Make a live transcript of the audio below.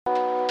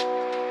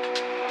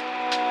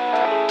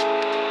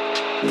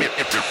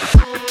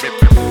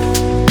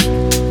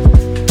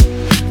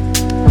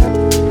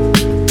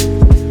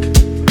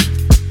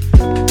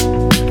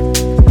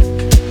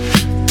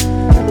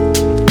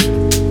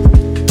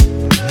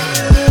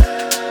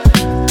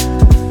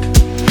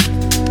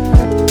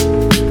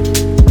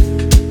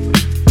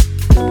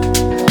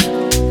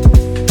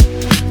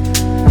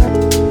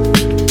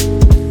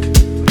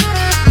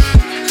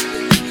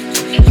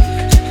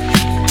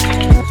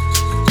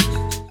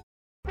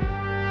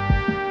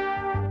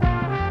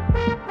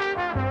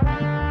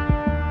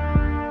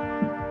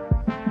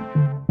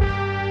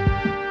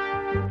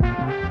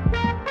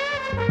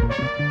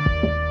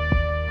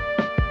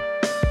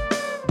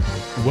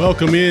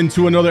Welcome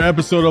into another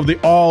episode of the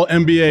All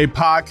NBA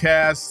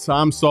Podcast.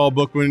 I'm Saul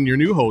Bookman, your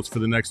new host for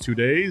the next 2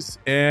 days.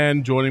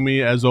 And joining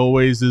me, as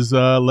always, is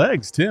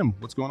Legs. Tim,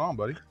 what's going on,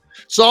 buddy?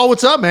 Saul,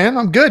 what's up, man?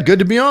 I'm good. Good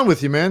to be on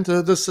with you, man.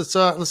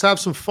 Let's have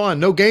some fun.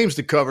 No games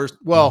to cover.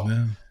 Well,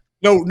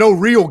 no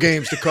real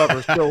games to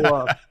cover.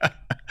 So,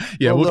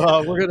 yeah,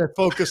 we're going to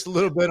focus a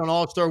little bit on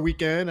All-Star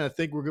Weekend. I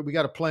think we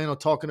got a plan on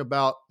talking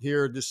about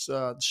here this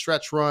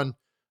stretch run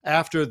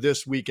after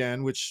this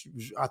weekend, which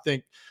I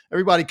think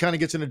everybody kind of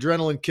gets an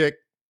adrenaline kick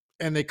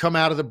and they come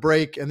out of the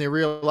break and they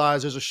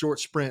realize there's a short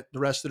sprint the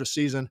rest of the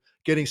season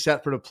getting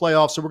set for the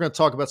playoffs. So we're going to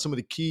talk about some of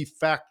the key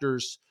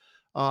factors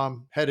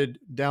headed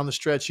down the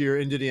stretch here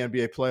into the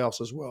NBA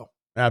playoffs as well.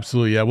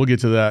 Absolutely. Yeah, we'll get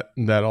to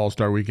that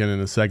All-Star Weekend in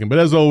a second. But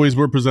as always,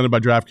 we're presented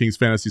by DraftKings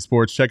Fantasy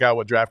Sports. Check out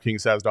what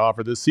DraftKings has to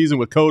offer this season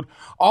with code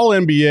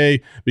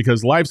ALLNBA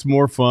because life's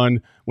more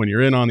fun when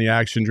you're in on the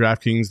action.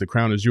 DraftKings, the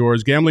crown is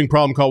yours. Gambling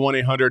problem, call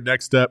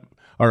 1-800-NEXT-STEP.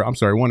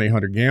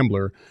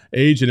 1-800-GAMBLER.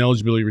 Age and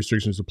eligibility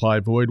restrictions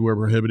apply. Void where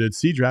prohibited.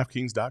 See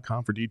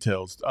DraftKings.com for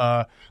details.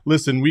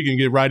 Listen, we can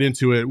get right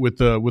into it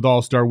with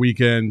All-Star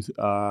Weekend.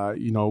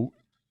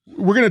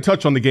 We're going to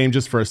touch on the game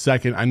just for a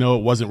second. I know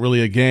it wasn't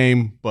really a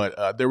game,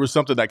 but there was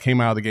something that came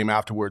out of the game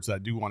afterwards that I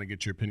do want to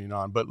get your opinion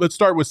on. But let's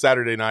start with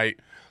Saturday night.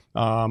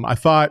 I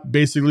thought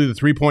basically the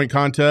three-point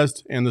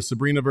contest and the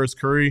Sabrina versus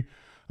Curry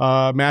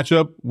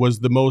matchup was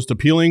the most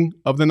appealing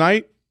of the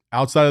night.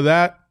 Outside of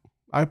that,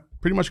 I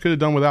pretty much could have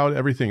done without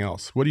everything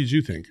else. What did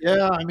you think?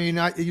 Yeah, I mean,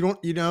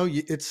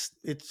 it's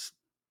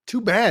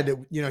too bad that,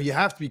 you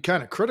have to be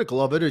kind of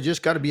critical of it or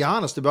just got to be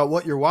honest about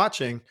what you're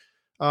watching.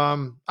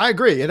 I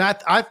agree. And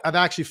I've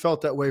actually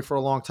felt that way for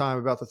a long time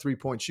about the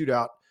 3-point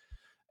shootout.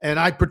 And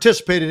I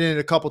participated in it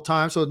a couple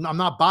times, so I'm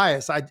not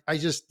biased. I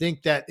just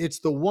think that it's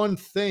the one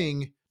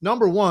thing,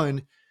 number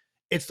one,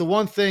 it's the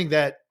one thing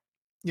that,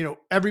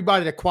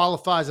 everybody that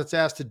qualifies that's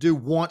asked to do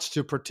wants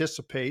to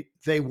participate.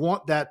 They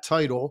want that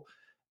title.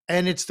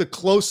 And it's the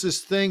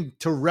closest thing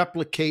to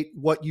replicate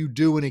what you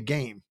do in a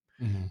game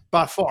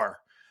by far.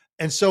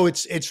 And so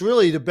it's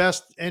really the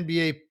best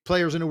NBA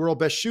players in the world,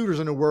 best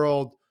shooters in the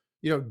world,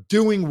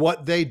 doing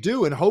what they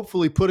do and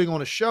hopefully putting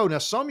on a show. Now,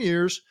 some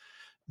years,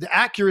 the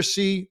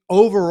accuracy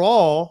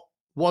overall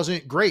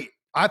wasn't great.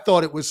 I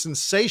thought it was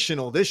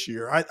sensational this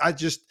year.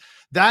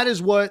 That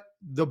is what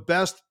the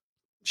best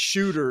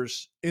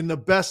shooters in the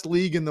best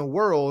league in the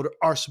world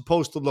are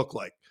supposed to look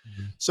like.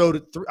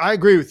 So I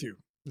agree with you.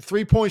 The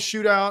 3-point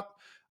shootout,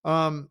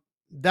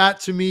 that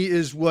to me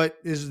is what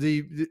is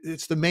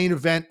it's the main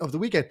event of the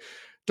weekend.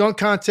 Dunk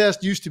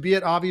contest used to be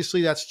it.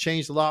 Obviously, that's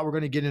changed a lot. We're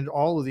going to get into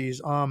all of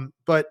these.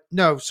 But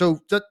no,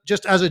 so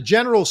just as a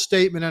general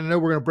statement, and I know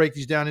we're going to break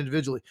these down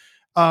individually,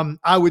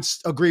 I would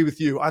agree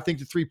with you. I think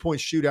the 3-point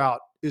shootout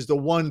is the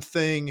one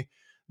thing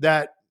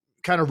that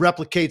kind of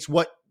replicates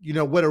what a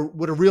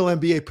real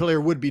NBA player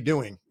would be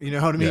doing. You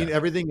know what I mean? Yeah.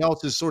 Everything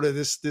else is sort of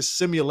this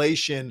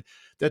simulation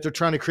that they're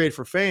trying to create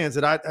for fans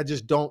that I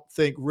just don't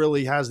think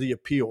really has the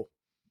appeal.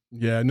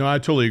 Yeah, no, I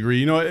totally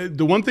agree.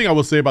 The one thing I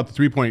will say about the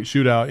 3-point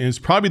shootout, and it's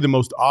probably the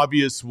most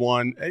obvious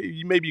one,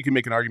 maybe you can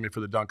make an argument for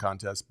the dunk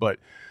contest, but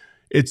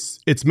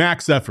it's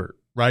max effort,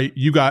 right?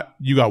 You got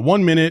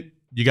 1 minute,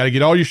 you got to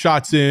get all your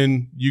shots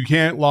in, you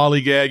can't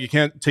lollygag, you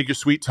can't take your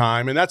sweet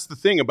time. And that's the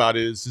thing about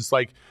it is it's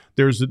like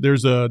there's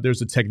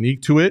a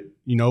technique to it.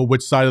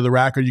 Which side of the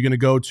rack are you going to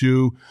go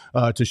to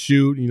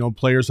shoot?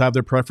 Players have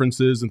their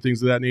preferences and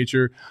things of that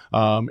nature.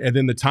 And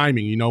then the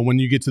timing, when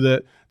you get to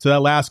that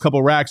last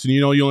couple racks and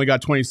you only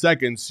got 20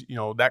 seconds,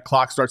 that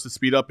clock starts to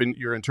speed up in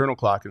your internal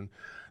clock. And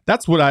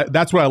that's what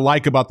I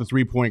like about the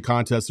 3-point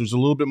contest. There's a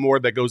little bit more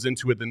that goes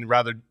into it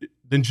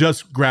than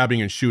just grabbing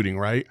and shooting,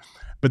 right?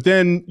 But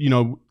then,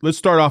 let's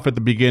start off at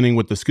the beginning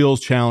with the skills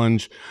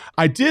challenge.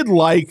 I did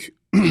like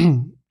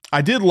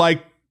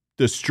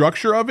the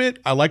structure of it.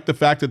 I like the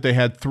fact that they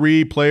had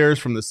 3 players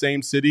from the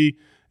same city,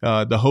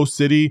 the host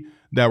city,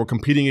 that were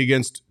competing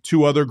against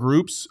 2 other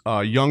groups,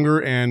 younger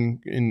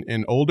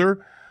and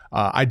older.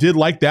 I did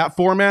like that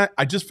format.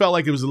 I just felt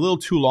like it was a little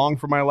too long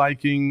for my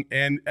liking.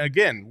 And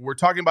again, we're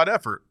talking about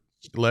effort.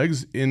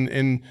 Legs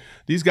and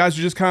these guys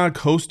are just kind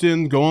of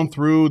coasting, going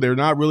through. They're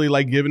not really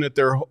like giving it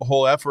their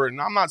whole effort.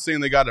 And I'm not saying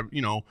they got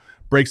to,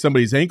 break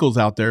somebody's ankles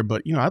out there,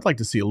 but I'd like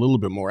to see a little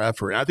bit more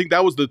effort. And I think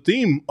that was the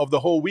theme of the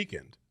whole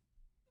weekend.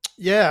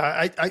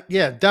 Yeah,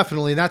 yeah,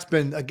 definitely. That's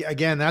been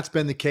again, that's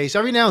been the case.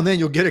 Every now and then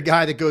you'll get a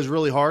guy that goes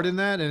really hard in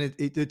that, and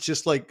it's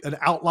just like an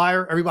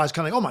outlier. Everybody's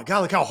kind of like, "Oh my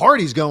god, look how hard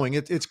he's going!"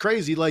 It's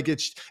crazy. Like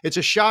it's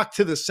a shock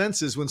to the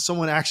senses when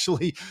someone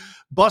actually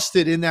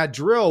busted in that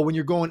drill. When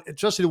you're going,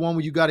 especially the one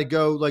where you got to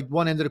go like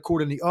one end of the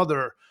court and the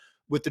other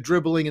with the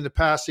dribbling and the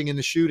passing and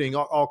the shooting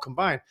all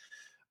combined.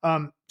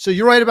 So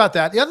you're right about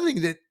that. The other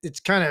thing that it's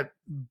kind of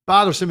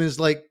bothersome is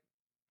like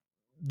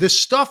the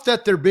stuff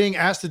that they're being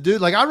asked to do.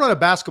 Like I run a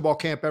basketball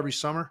camp every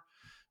summer,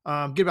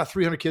 get about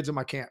 300 kids in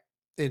my camp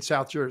in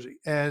South Jersey,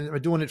 and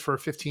I'm doing it for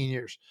 15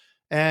 years.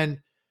 And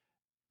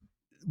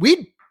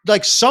we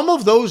like some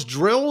of those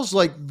drills,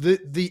 like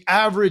the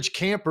average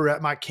camper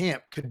at my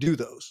camp could do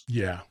those.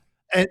 Yeah.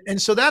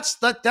 And so that's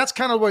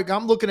kind of like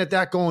I'm looking at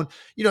that going,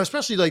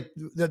 especially like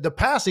the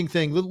passing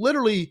thing,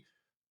 literally.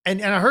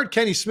 And I heard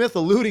Kenny Smith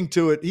alluding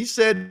to it. He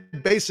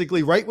said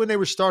basically right when they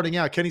were starting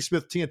out, Kenny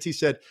Smith TNT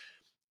said,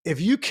 if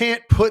you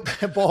can't put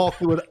that ball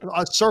through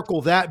a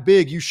circle that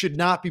big, you should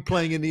not be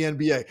playing in the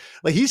NBA.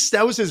 Like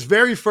that was his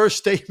very first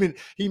statement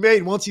he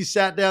made once he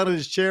sat down in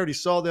his chair and he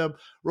saw them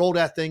roll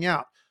that thing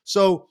out.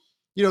 So,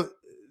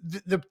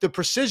 the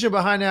precision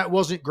behind that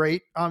wasn't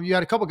great. You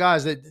had a couple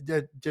guys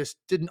that just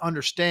didn't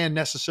understand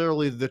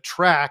necessarily the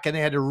track, and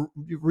they had to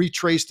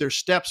retrace their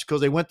steps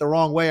because they went the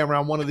wrong way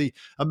around one of the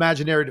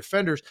imaginary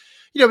defenders.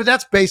 But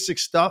that's basic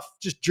stuff.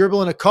 Just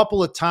dribbling a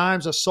couple of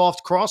times, a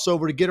soft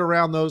crossover to get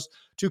around those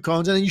two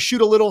cones, and then you shoot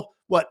a little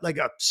like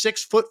a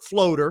 6-foot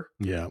floater.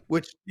 Yeah.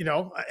 Which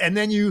and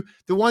then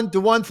the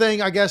one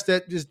thing I guess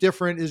that is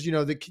different is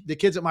the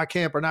kids at my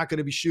camp are not going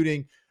to be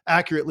shooting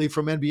accurately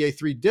from NBA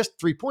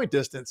 3-point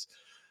distance.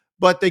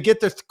 But they get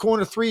the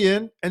corner three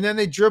in, and then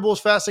they dribble as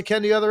fast as they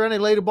can the other end. They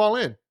lay the ball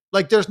in.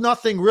 Like there's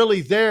nothing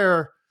really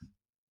there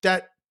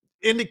that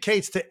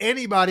indicates to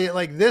anybody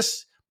like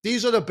this.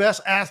 These are the best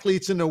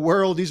athletes in the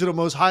world. These are the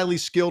most highly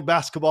skilled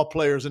basketball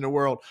players in the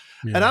world.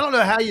 Yeah. And I don't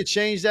know how you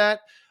change that.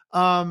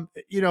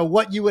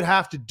 What you would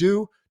have to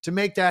do to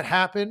make that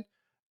happen.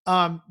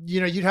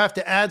 You'd have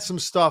to add some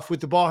stuff with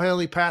the ball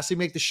handling, passing,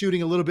 make the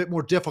shooting a little bit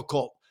more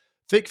difficult.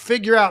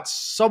 Figure out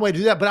some way to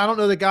do that, but I don't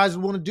know that guys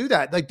would want to do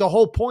that. Like the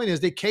whole point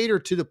is they cater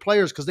to the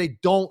players because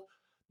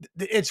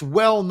it's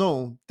well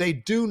known they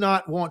do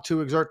not want to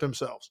exert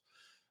themselves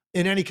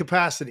in any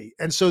capacity.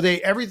 And so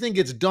everything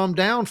gets dumbed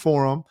down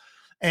for them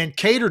and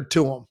catered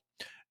to them.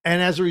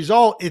 And as a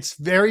result, it's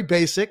very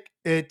basic.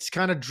 It's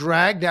kind of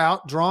dragged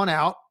out, drawn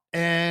out.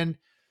 And,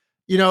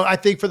 I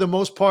think for the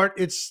most part,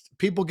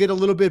 people get a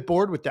little bit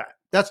bored with that.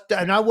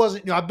 And I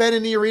wasn't, I've been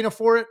in the arena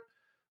for it.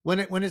 When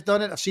it's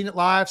done it, I've seen it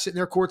live, sitting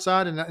there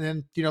courtside,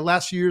 and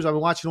last few years I've been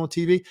watching it on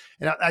TV,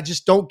 and I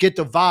just don't get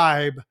the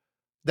vibe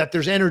that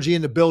there's energy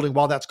in the building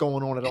while that's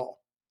going on at all.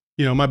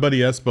 My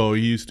buddy Espo,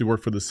 he used to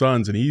work for the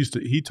Suns, and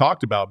he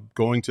talked about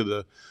going to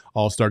the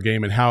All-Star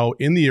game and how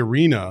in the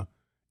arena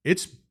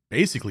it's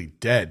basically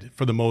dead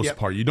for the most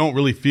part. You don't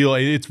really feel.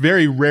 It's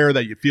very rare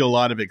that you feel a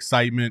lot of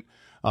excitement.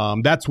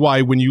 That's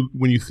why when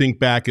you think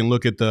back and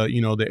look at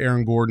the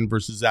Aaron Gordon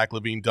versus Zach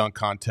LaVine dunk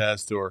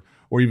contest, or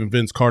even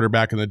Vince Carter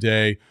back in the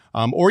day,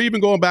 or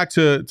even going back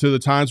to the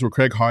times where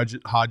Craig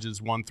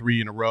Hodges won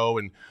 3 in a row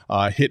and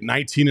hit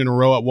 19 in a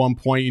row at one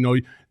point.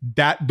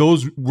 That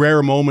those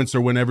rare moments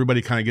are when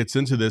everybody kind of gets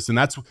into this, and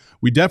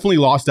we definitely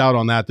lost out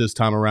on that this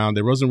time around.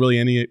 There wasn't really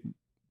any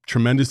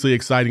tremendously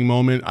exciting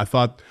moment. I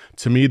thought,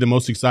 to me, the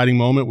most exciting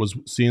moment was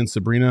seeing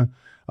Sabrina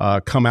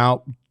come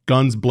out,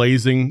 guns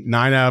blazing,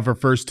 9 out of her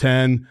first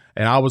 10.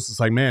 And I was just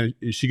like, man,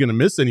 is she going to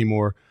miss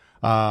anymore?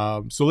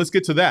 So let's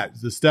get to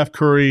that. The Steph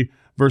Curry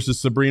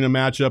versus Sabrina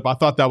matchup. I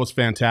thought that was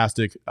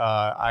fantastic.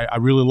 I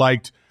really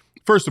liked,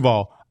 first of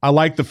all, I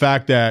liked the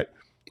fact that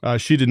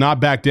she did not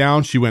back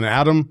down. She went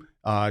at him.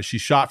 She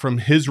shot from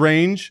his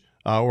range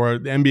or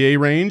the NBA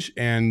range,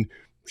 and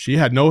she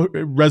had no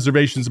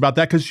reservations about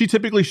that because she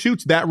typically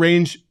shoots that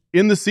range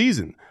in the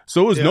season.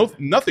 So it was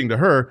nothing to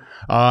her.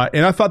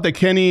 And I thought that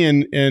Kenny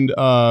and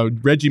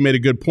Reggie made a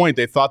good point.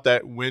 They thought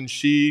that when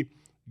she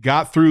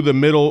got through the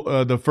middle,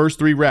 the first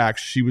 3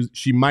 racks,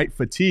 she might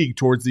fatigue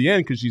towards the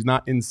end because she's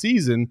not in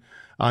season.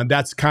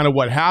 That's kind of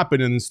what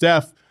happened. And then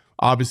Steph,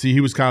 obviously,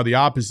 he was kind of the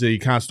opposite. He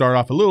kind of started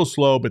off a little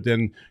slow, but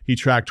then he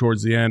tracked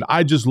towards the end.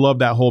 I just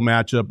loved that whole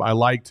matchup. I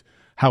liked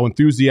how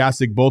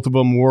enthusiastic both of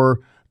them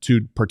were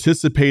to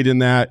participate in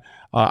that.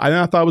 And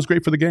I thought it was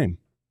great for the game.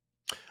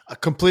 I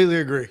completely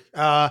agree.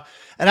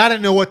 And I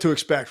didn't know what to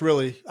expect,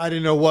 really. I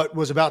didn't know what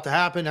was about to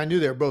happen. I knew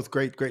they were both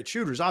great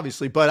shooters,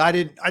 obviously, but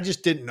I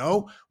just didn't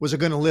know, was it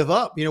going to live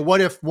up?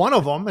 What if one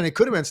of them, and it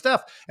could have been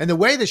Steph, and the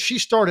way that she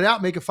started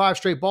out making 5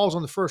 straight balls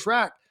on the first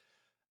rack,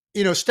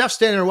 Steph's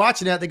standing there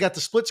watching that. They got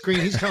the split screen.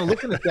 He's kind of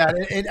looking at that.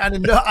 And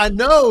I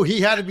know he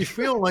had to be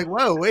feeling like,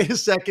 whoa, wait a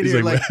second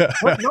here. Like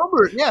what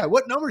number? Yeah.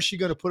 What number is she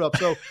going to put up?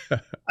 So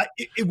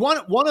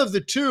one of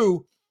the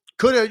two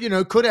could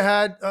have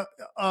had,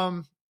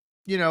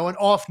 an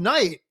off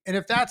night. And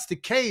if that's the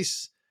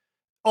case,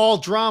 all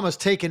drama's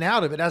taken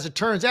out of it. As it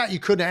turns out, you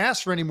couldn't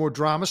ask for any more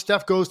drama.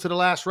 Steph goes to the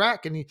last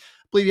rack, and I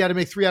believe he had to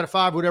make 3 out of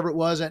 5, whatever it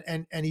was.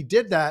 And he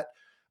did that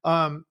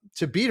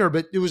to beat her.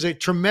 But it was a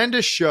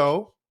tremendous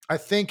show. I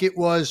think it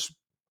was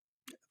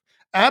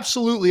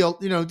absolutely,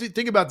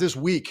 think about this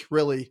week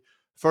really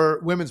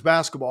for women's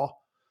basketball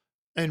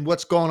and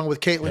what's going on with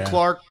Caitlin Yeah.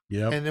 Clark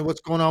Yep. and then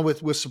what's going on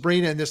with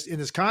Sabrina in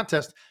this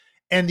contest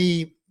and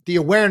the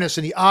awareness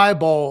and the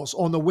eyeballs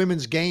on the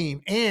women's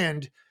game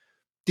and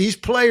these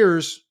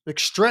players like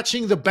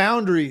stretching the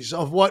boundaries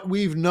of what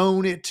we've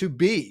known it to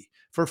be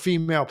for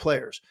female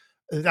players.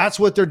 That's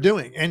what they're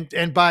doing.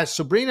 And by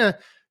Sabrina,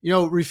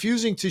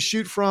 refusing to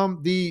shoot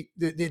from the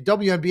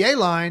WNBA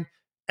line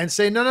and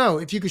say, no,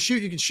 if you can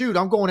shoot, you can shoot.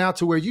 I'm going out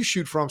to where you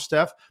shoot from,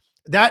 Steph.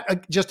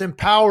 That just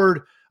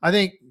empowered, I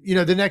think,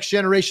 the next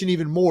generation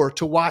even more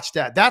to watch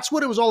that. That's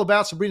what it was all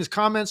about. Sabrina's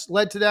comments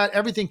led to that.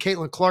 Everything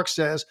Caitlin Clark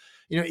says,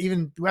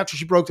 even after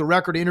she broke the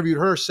record, interviewed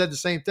her, said the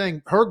same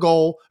thing. Her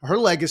goal, her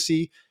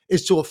legacy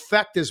is to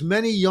affect as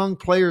many young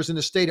players in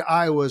the state of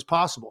Iowa as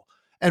possible.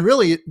 And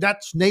really,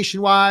 that's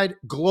nationwide,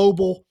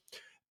 global.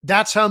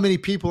 That's how many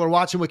people are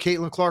watching what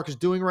Caitlin Clark is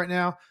doing right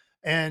now.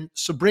 And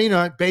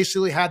Sabrina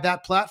basically had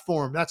that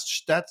platform.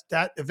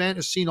 That event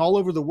is seen all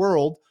over the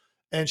world.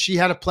 And she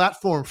had a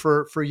platform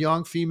for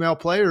young female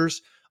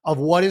players of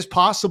what is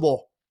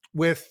possible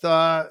with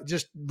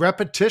just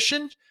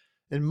repetition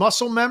and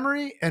muscle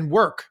memory and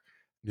work.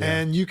 Yeah.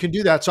 And you can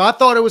do that. So I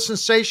thought it was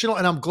sensational.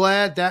 And I'm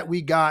glad that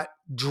we got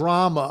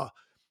drama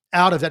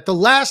out of that. The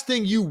last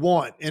thing you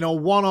want in a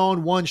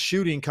one-on-one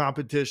shooting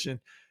competition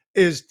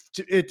is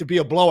it to be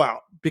a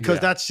blowout because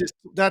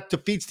that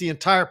defeats the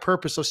entire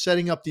purpose of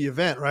setting up the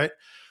event, right?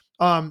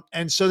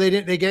 And so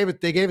they gave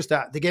us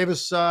that. They gave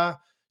us,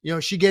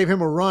 she gave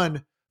him a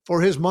run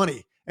for his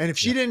money. And if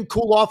she didn't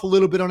cool off a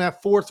little bit on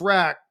that fourth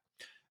rack,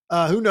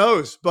 who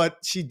knows? But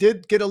she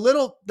did get a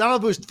little, I don't know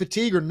if it was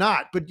fatigue or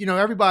not, but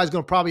everybody's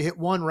going to probably hit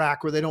one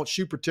rack where they don't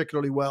shoot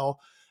particularly well.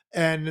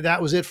 And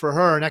that was it for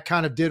her. And that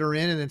kind of did her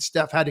in. And then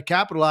Steph had to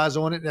capitalize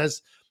on it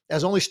as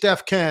only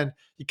Steph can.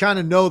 You kind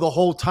of know the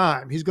whole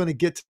time he's going to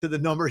get to the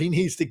number he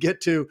needs to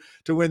get to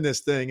win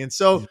this thing. And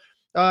so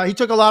he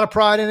took a lot of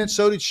pride in it.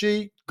 So did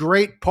she.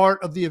 Great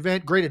part of the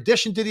event, great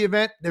addition to the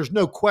event. There's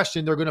no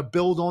question they're going to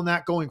build on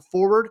that going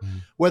forward,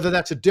 whether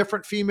that's a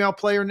different female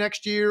player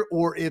next year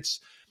or it's,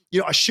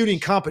 a shooting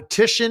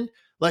competition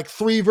like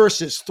 3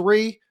 versus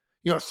 3,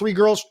 3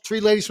 girls, 3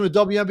 ladies from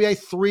the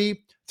WNBA,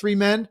 three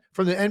men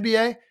from the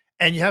NBA.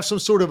 And you have some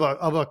sort of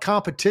a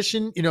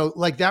competition,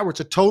 like that, where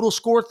it's a total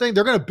score thing.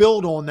 They're going to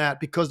build on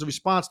that because the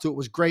response to it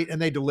was great and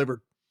they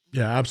delivered.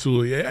 Yeah,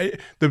 absolutely.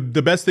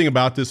 The best thing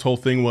about this whole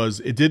thing was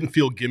it didn't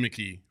feel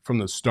gimmicky from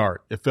the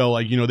start. It felt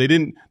like, they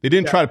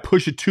didn't try to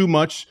push it too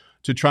much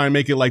to try and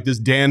make it like this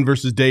Dan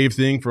versus Dave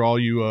thing for all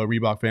you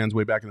Reebok fans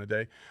way back in the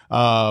day.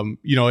 And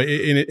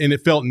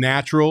it felt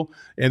natural.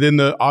 And then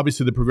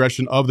obviously the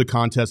progression of the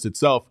contest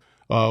itself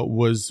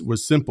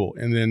was simple.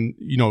 And then,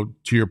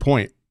 to your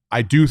point,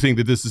 I do think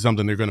that this is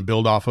something they're going to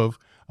build off of.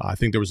 I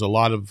think there was a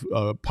lot of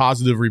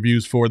positive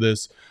reviews for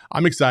this.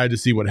 I'm excited to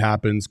see what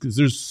happens because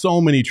there's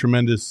so many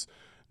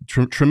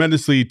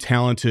tremendously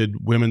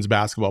talented women's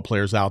basketball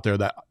players out there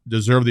that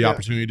deserve the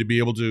opportunity to be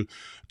able to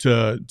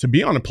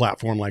be on a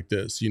platform like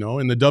this,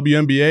 and the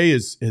WNBA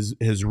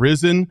has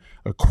risen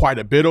quite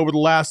a bit over the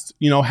last,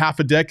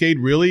 half a decade,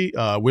 really.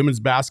 Women's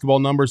basketball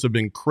numbers have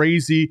been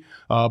crazy,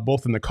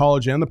 both in the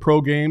college and the pro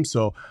game.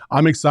 So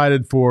I'm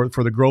excited for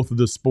the growth of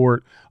the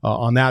sport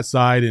on that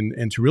side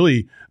and to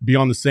really be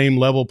on the same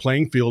level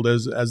playing field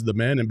as the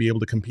men and be able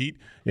to compete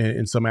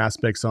in some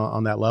aspects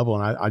on that level.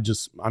 And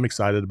I'm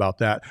excited about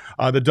that.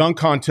 The dunk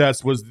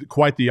contest was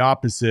quite the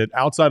opposite.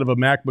 Outside of a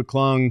Mac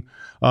McClung,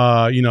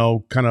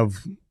 kind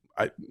of,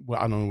 I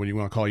don't know what you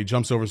want to call it. He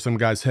jumps over some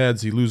guys'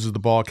 heads. He loses the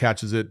ball,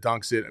 catches it,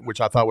 dunks it, which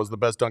I thought was the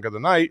best dunk of the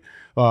night.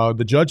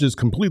 The judges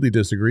completely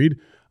disagreed.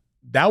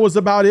 That was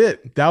about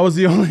it. That was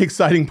the only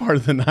exciting part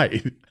of the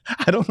night.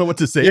 I don't know what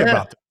to say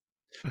about that.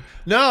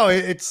 No,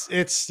 it's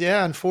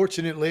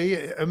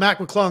unfortunately, Mac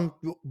McClung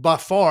by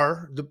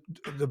far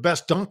the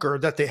best dunker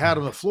that they had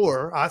on the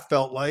floor, I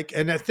felt like.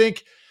 And I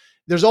think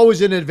there's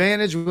always an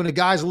advantage when a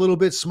guy's a little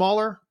bit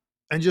smaller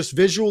and just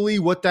visually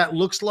what that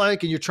looks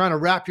like. And you're trying to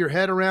wrap your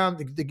head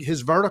around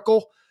his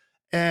vertical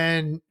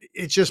and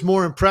it's just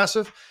more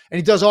impressive. And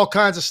he does all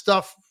kinds of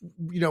stuff,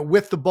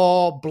 with the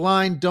ball,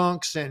 blind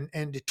dunks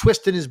and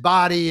twisting his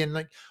body and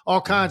like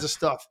all kinds of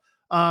stuff.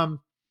 Some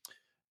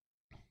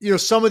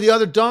of the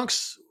other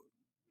dunks,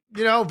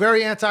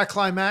 very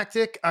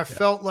anticlimactic. I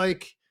felt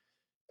like,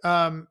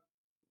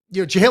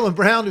 Jaylen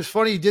Brown, it was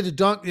funny. He did a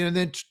dunk and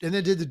then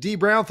did the D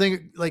Brown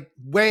thing, like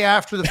way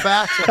after the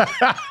fact.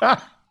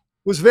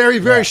 Was very,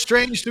 very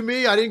strange to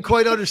me. I didn't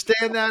quite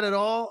understand that at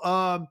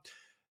all.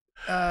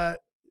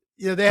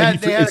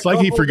 It's like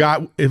he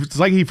forgot. It's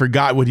like he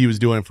forgot what he was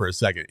doing for a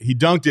second. He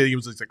dunked it. He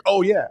was just like,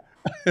 "Oh yeah."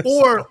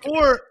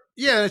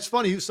 It's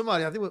funny.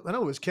 Somebody, I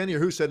know it was Kenny or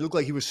who said it looked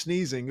like he was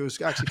sneezing. It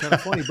was actually kind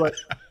of funny, but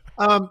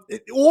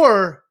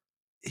or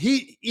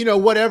he,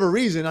 whatever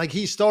reason, like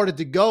he started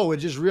to go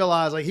and just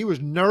realized like he was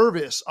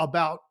nervous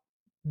about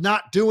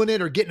not doing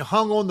it or getting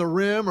hung on the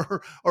rim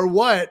or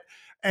what.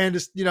 And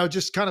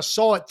just kind of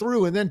saw it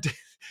through and then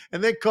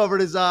covered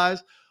his eyes.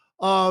 It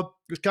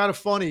was kind of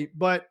funny,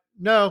 but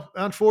no,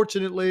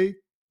 unfortunately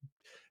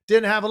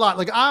didn't have a lot.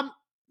 Like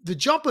the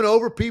jumping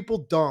over people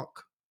dunk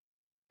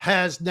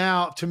has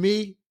now, to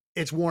me,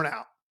 it's worn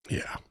out.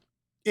 Yeah.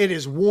 It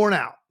is worn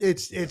out.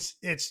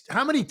 It's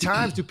how many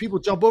times do people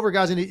jump over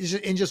guys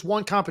in just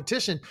one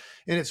competition?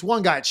 And it's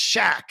one guy, it's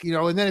Shaq,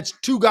 and then it's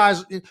two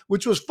guys,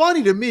 which was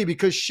funny to me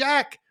because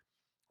Shaq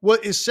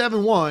is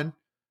 7'1",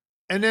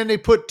 and then they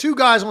put two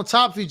guys on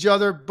top of each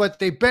other, but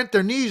they bent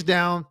their knees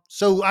down.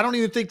 So I don't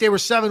even think they were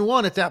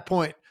 7'1" at that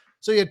point.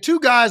 So you had two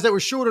guys that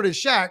were shorter than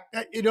Shaq,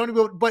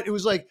 but it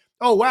was like,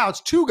 oh, wow, it's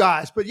two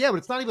guys. But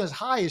it's not even as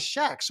high as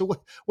Shaq. So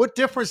what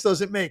difference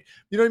does it make?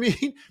 You know what I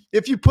mean?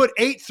 If you put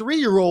 8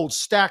 3-year-olds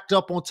stacked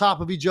up on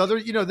top of each other,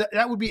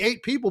 that would be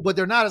 8 people, but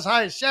they're not as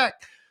high as Shaq.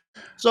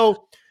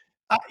 So,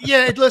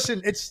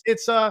 listen,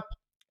 it's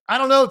I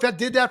don't know if it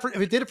did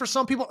it for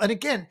some people. And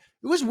again,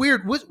 it was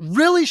weird. It was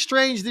really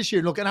strange this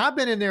year. Look, and I've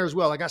been in there as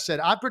well. Like I said,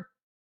 I've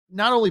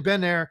not only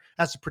been there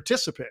as a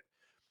participant,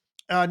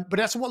 but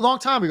that's a long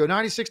time ago,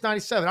 96,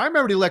 97. I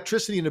remember the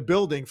electricity in the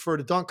building for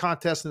the dunk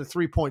contest and the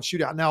three-point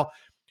shootout. Now,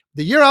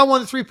 the year I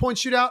won the three-point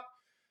shootout,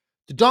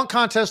 the dunk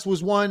contest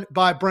was won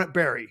by Brent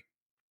Berry.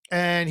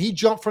 And he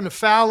jumped from the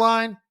foul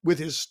line with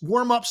his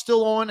warm-up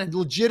still on and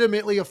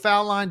legitimately a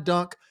foul line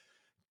dunk.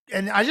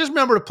 And I just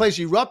remember the place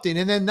erupting.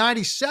 And then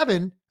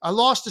 97, I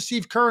lost to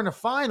Steve Kerr in the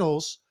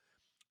finals.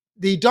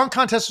 The dunk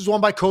contest was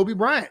won by Kobe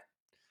Bryant.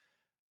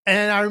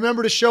 And I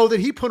remember the show that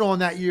he put on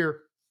that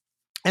year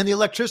and the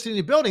electricity in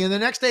the building. And the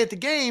next day at the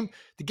game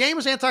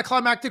was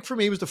anticlimactic for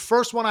me. It was the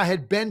first one I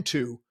had been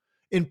to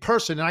in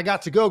person. And I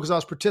got to go because I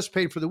was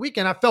participating for the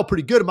weekend. I felt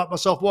pretty good about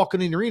myself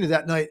walking in the arena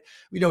that night,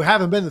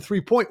 having been the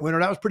 3-point winner.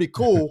 That was pretty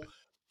cool.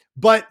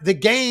 But the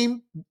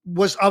game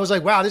I was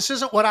like, wow, this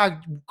isn't what I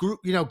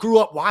grew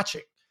up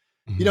watching.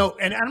 Mm-hmm.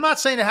 And I'm not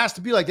saying it has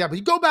to be like that, but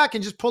you go back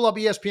and just pull up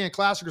ESPN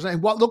Classic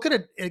and look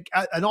at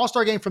an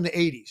All-Star game from the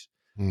 80s.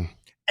 Mm.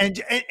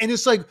 And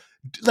it's like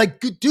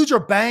dudes are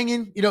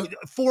banging,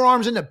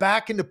 forearms in the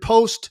back in the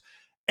post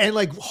and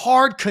like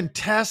hard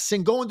contests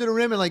and going to the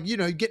rim and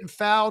getting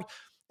fouled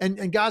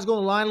and guys going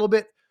to the line a little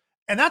bit.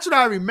 And that's what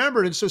I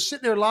remembered. And so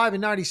sitting there live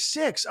in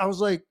 96, I was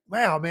like,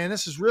 wow, man,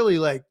 this is really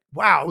like,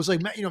 wow. It was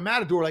like,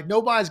 Matador, like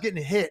nobody's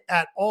getting hit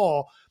at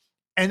all.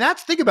 And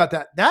think about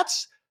that.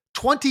 That's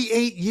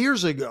 28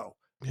 years ago.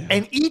 Yeah.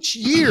 And each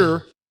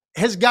year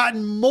has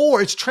gotten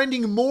more. It's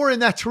trending more in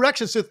that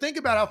direction. So think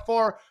about how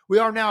far we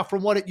are now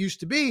from what it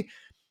used to be.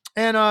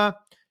 And,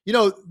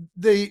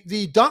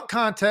 the dunk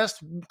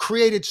contest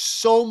created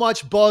so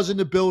much buzz in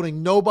the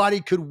building.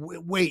 Nobody could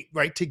wait,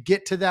 right, to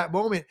get to that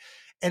moment.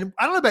 And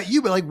I don't know about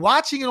you, but like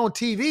watching it on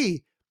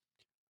TV,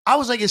 I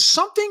was like,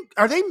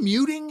 are they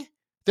muting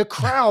the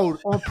crowd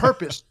on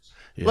purpose?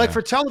 Yeah. Like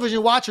for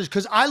television watchers,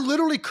 because I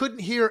literally couldn't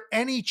hear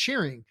any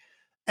cheering.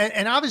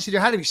 And obviously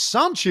there had to be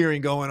some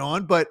cheering going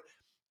on, but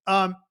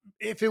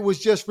if it was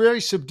just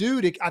very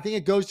subdued, I think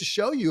it goes to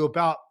show you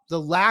about the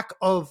lack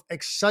of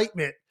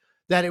excitement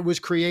that it was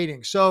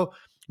creating. So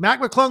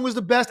Mac McClung was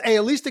the best. Hey,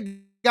 at least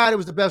the guy that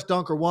was the best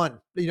dunker won.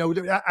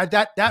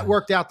 That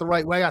worked out the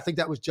right way. I think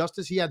that was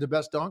justice. He had the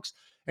best dunks,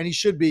 and he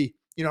should be,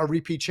 a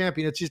repeat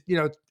champion. It's just,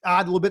 odd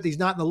a little bit that he's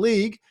not in the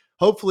league.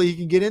 Hopefully he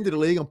can get into the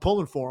league. I'm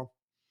pulling for him.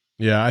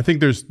 Yeah, I think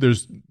there's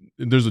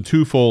a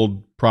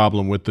twofold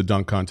problem with the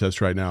dunk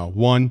contest right now.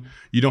 One,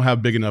 you don't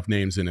have big enough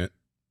names in it.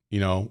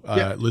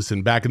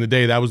 Listen, back in the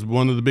day, that was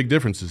one of the big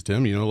differences,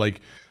 Tim. Like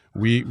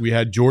we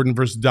had Jordan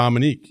versus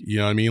Dominique. You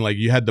know what I mean? Like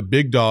you had the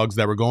big dogs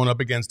that were going up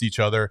against each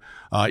other.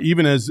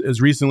 Even as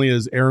recently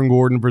as Aaron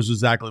Gordon versus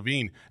Zach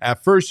LaVine.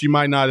 At first, you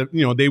might not have,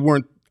 they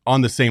weren't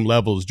on the same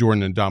level as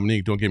Jordan and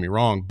Dominique. Don't get me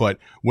wrong, but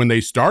when they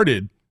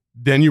started,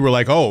 then you were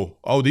like,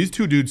 oh, these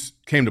two dudes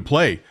came to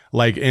play.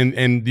 Like,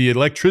 and the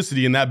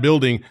electricity in that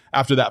building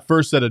after that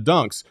first set of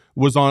dunks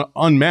was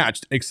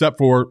unmatched, except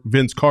for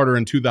Vince Carter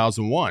in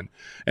 2001.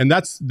 And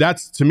that's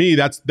to me,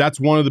 that's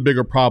one of the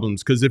bigger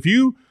problems. Because if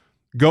you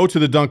go to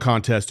the dunk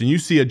contest and you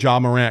see a Ja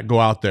Morant go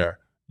out there,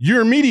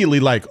 you're immediately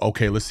like,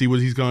 okay, let's see what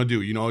he's gonna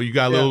do. You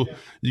got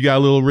a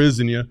little Riz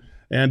in you,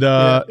 and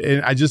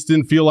I just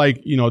didn't feel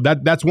like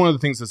that's one of the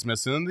things that's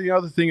missing. And the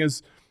other thing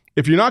is,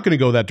 if you're not going to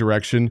go that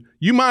direction,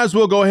 you might as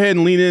well go ahead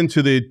and lean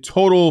into the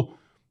total.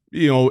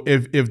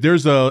 If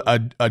there's a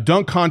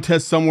dunk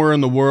contest somewhere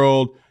in the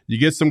world, you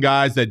get some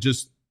guys that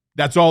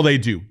that's all they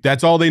do.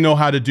 That's all they know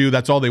how to do.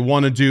 That's all they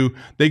want to do.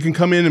 They can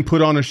come in and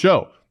put on a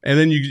show. And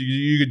then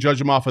you could judge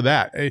them off of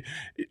that.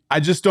 I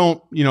just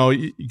don't,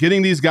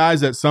 getting these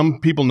guys that some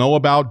people know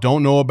about,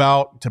 don't know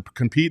about to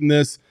compete in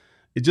this,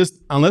 it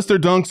just, unless their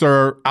dunks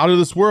are out of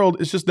this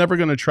world, it's just never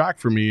going to track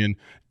for me. And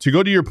to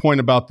go to your point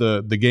about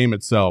the game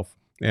itself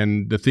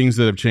and the things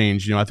that have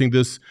changed, I think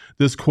this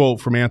quote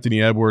from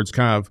Anthony Edwards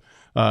kind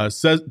of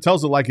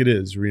tells it like it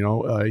is.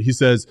 He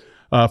says,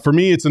 for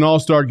me, it's an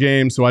all-star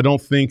game, so I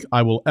don't think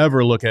I will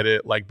ever look at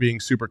it like being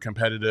super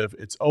competitive.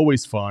 It's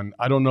always fun.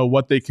 I don't know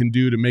what they can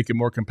do to make it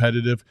more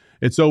competitive.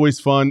 It's always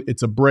fun.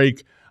 It's a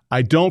break.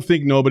 I don't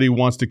think nobody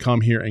wants to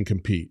come here and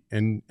compete.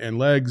 And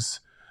Legs,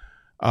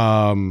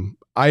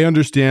 I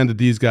understand that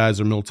these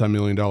guys are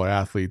multi-million-dollar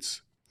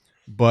athletes,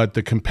 but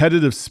the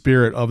competitive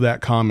spirit of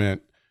that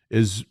comment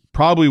is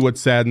probably what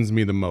saddens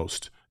me the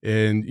most.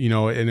 And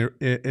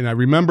and I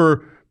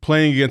remember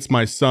playing against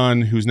my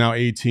son, who's now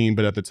 18,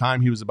 but at the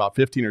time he was about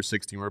 15 or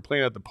 16. We were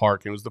playing at the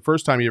park, and it was the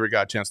first time he ever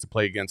got a chance to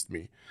play against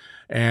me.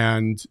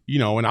 And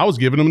and I was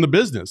giving him the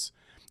business,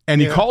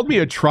 and he Yeah. called me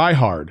a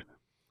tryhard,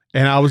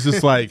 and I was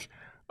just like,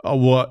 oh,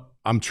 "What?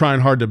 I'm trying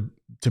hard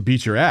to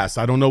beat your ass.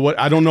 I don't know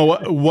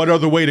what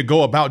other way to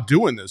go about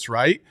doing this,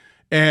 right?"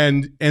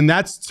 And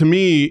that's, to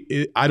me,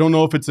 I don't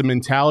know if it's a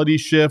mentality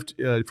shift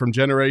from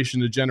generation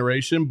to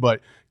generation,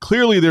 but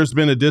clearly there's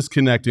been a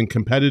disconnect in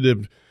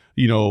competitive,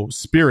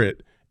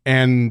 spirit,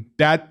 and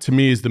that to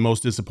me is the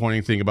most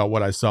disappointing thing about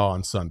what I saw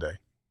on Sunday.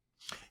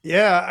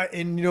 Yeah,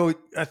 and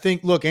I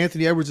think, look,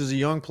 Anthony Edwards is a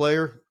young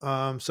player,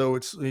 so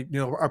it's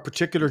a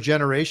particular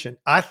generation.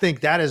 I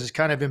think that is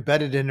kind of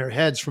embedded in their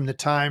heads from the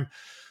time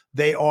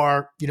they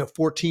are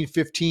 14,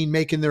 15,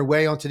 making their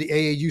way onto the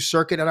AAU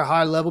circuit at a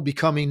high level,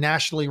 becoming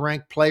nationally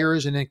ranked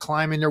players, and then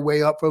climbing their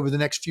way up over the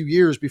next few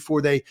years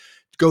before they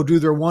go do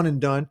their one and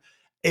done.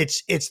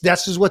 It's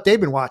that's just what they've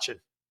been watching.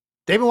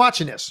 They've been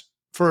watching this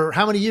for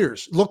how many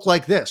years? Look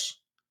like this.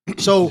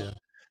 So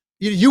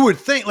Yeah. you would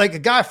think, like, a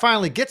guy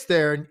finally gets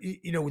there, and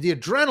the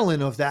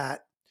adrenaline of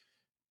that,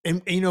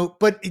 and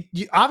but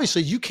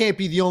obviously you can't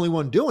be the only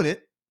one doing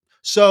it.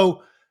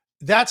 So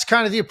that's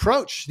kind of the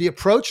approach. The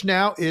approach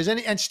now is,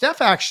 and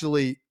Steph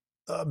actually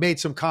made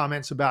some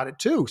comments about it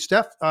too.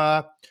 Steph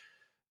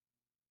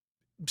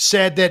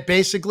said that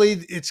basically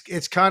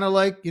it's kind of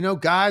like,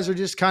 guys are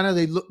just kind of,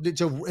 they look,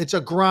 it's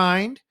a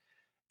grind.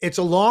 It's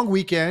a long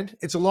weekend.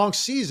 It's a long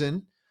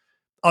season.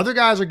 Other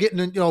guys are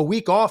getting a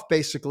week off,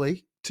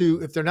 basically,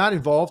 to, if they're not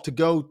involved, to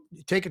go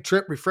take a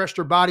trip, refresh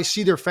their body,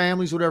 see their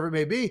families, whatever it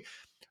may be.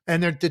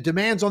 And the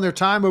demands on their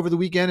time over the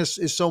weekend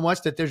is so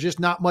much that there's just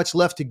not much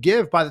left to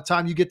give by the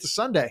time you get to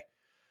Sunday.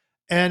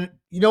 And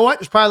you know what?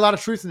 There's probably a lot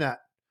of truth in that.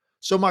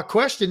 So my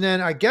question then,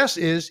 I guess,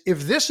 is,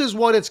 if this is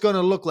what it's going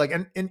to look like,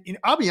 and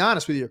I'll be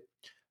honest with you,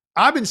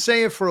 I've been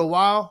saying for a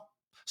while,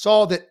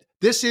 Saul, that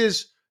this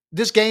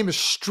game is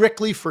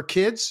strictly for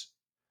kids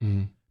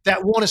Mhm.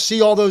 that want to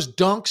see all those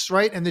dunks,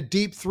 right? And the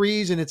deep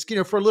threes. And it's,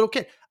 for a little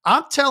kid.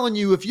 I'm telling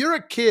you, if you're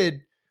a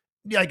kid,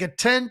 like a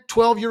 10,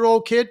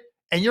 12-year-old kid,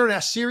 and you're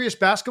a serious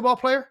basketball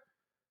player,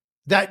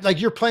 that, like,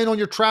 you're playing on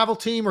your travel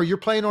team or you're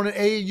playing on an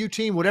AAU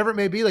team, whatever it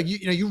may be, like,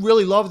 you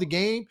really love the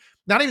game.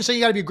 Not even saying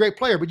you got to be a great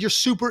player, but you're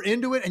super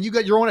into it, and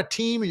you're on a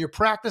team and you're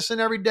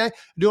practicing every day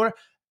doing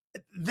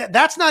it.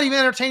 That's not even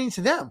entertaining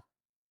to them,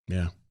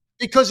 Yeah.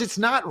 because it's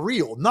not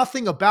real.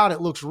 Nothing about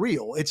it looks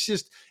real. It's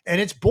just,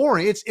 and it's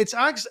boring. It's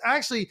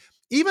actually,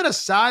 even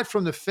aside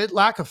from the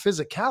lack of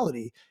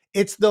physicality,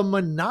 it's the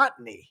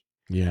monotony.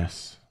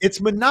 Yes. It's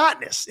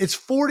monotonous. It's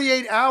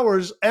 48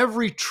 hours.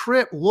 Every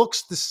trip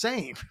looks the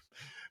same.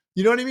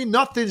 You know what I mean?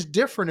 Nothing's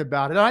different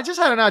about it. And I just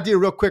had an idea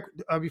real quick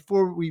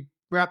before we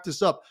wrap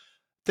this up,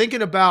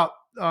 thinking about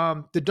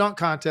the dunk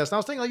contest. And I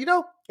was thinking,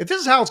 like, if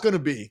this is how it's going to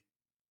be,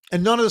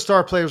 and none of the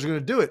star players are going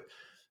to do it,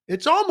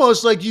 it's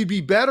almost like you'd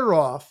be better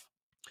off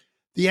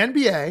the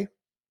NBA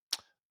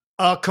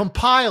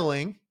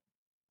compiling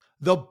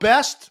the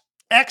best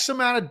X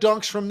amount of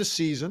dunks from the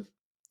season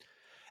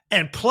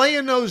and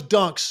playing those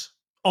dunks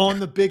on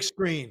the big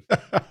screen,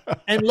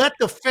 and let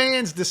the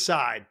fans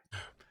decide.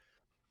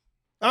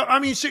 I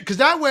mean, because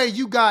that way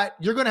you're going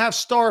to have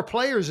star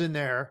players in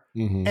there,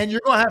 Mhm. and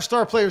you're going to have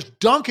star players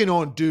dunking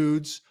on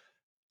dudes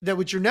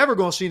which you're never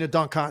going to see in a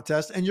dunk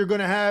contest, and you're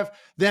going to have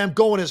them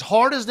going as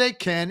hard as they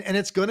can, and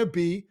it's going to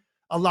be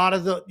a lot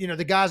of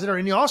the guys that are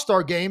in the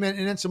All-Star game,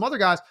 and then some other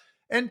guys,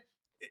 and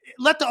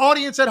let the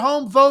audience at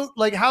home vote,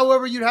 like,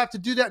 however you'd have to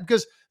do that,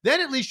 because then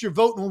at least you're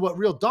voting on what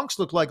real dunks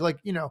look like,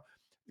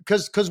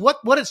 because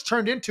what it's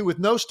turned into, with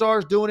no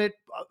stars doing it,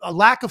 a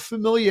lack of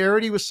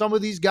familiarity with some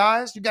of these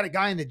guys. You got a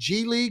guy in the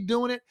G League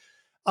doing it.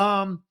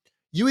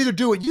 You either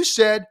do what you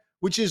said,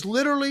 which is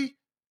literally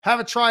have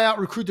a tryout,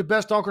 recruit the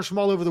best dunkers from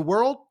all over the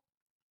world,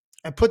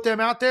 and put them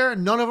out there,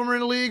 and none of them are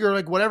in the league, or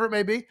like whatever it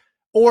may be,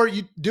 or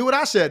you do what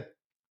I said,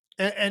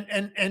 and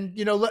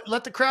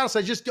let the crowd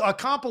say, just a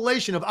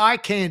compilation of eye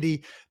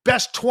candy,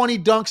 best 20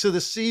 dunks of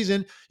the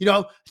season.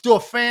 Do a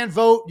fan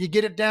vote. You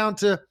get it down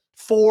to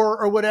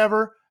 4 or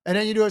whatever, and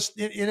then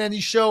and then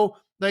you show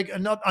like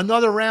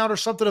another round or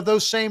something of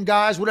those same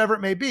guys, whatever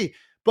it may be.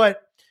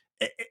 But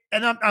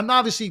and I'm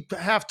obviously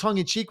half tongue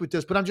in cheek with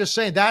this, but I'm just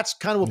saying that's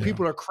kind of what Yeah.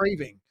 people are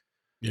craving.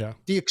 Yeah.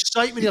 The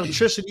excitement, the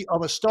electricity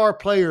of a star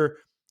player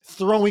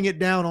throwing it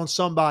down on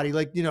somebody,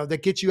 like,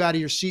 that gets you out of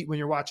your seat when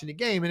you're watching the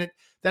game. And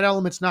that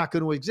element's not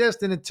going to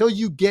exist. And until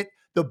you get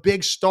the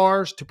big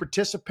stars to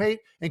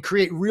participate and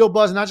create real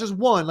buzz, not just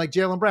one, like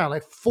Jaylen Brown,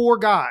 like 4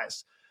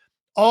 guys,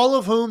 all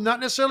of whom, not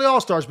necessarily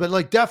all-stars, but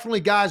like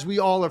definitely guys we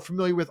all are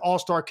familiar with,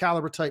 all-star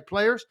caliber type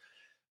players.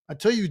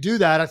 Until you do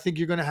that, I think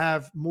you're going to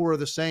have more of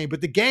the same.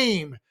 But the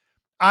game,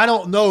 I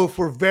don't know if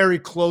we're very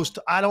close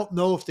to, I don't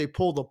know if they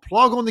pull the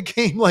plug on the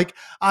game. Like,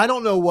 I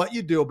don't know what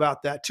you do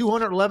about that.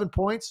 211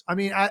 points. I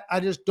mean, I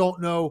just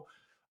don't know.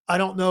 I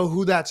don't know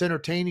who that's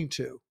entertaining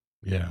to.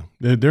 Yeah,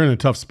 they're in a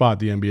tough spot.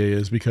 The NBA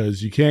is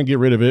because you can't get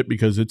rid of it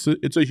because it's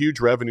a huge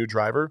revenue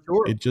driver.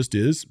 Sure. It just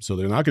is. So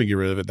they're not going to get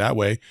rid of it that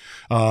way.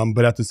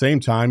 But at the same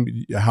time,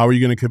 how are you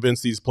going to convince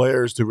these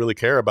players to really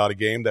care about a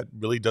game that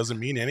really doesn't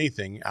mean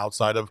anything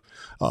outside of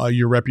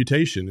your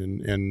reputation,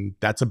 and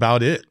that's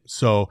about it.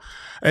 So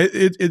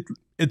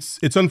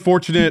it's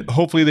unfortunate.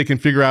 Hopefully, they can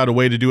figure out a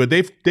way to do it.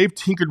 They've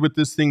tinkered with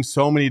this thing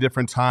so many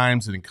different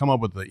times and come up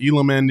with the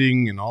Elam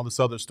ending and all this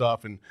other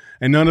stuff, and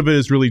none of it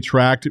is really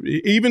tracked.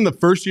 Even the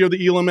first year of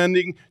the Elam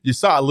ending, you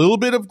saw a little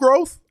bit of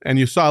growth and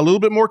you saw a little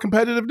bit more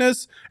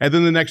competitiveness, and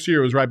then the next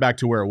year it was right back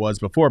to where it was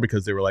before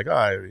because they were like,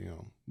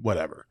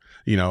 whatever.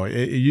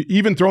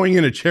 Even throwing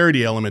in a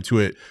charity element to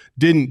it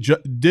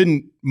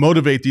didn't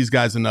motivate these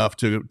guys enough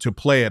to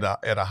play at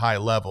a high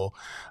level,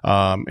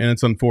 and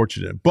it's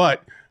unfortunate.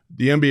 But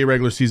the NBA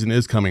regular season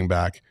is coming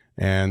back,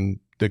 and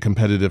the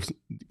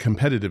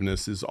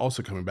competitiveness is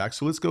also coming back.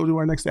 So let's go to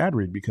our next ad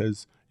read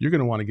because you're going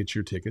to want to get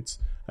your tickets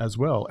as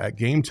well at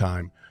Game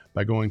Time.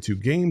 By going to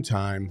Game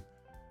Time,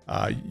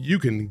 you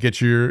can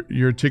get your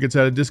tickets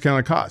at a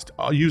discounted cost.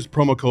 I'll use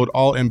promo code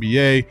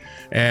ALLNBA,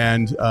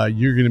 and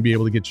you're going to be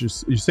able to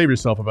you save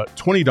yourself about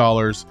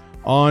 $20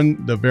 on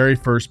the very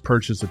first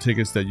purchase of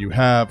tickets that you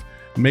have.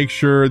 Make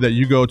sure that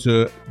you go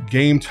to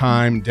Game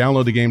Time,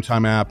 download the Game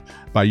Time app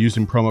by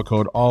using promo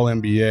code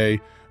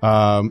ALLNBA.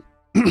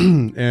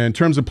 And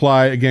terms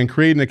apply. Again,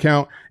 create an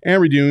account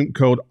and redeem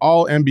code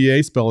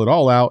ALLNBA, spell it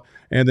all out,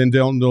 and then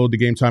download the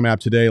Game Time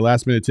app today.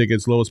 Last minute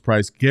tickets, lowest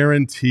price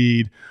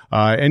guaranteed.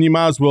 And you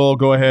might as well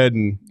go ahead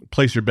and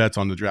place your bets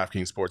on the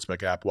DraftKings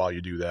Sportsbook app while you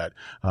do that,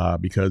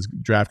 because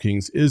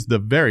DraftKings is the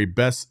very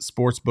best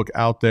sportsbook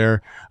out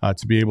there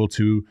to be able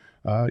to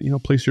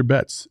place your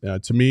bets.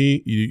 To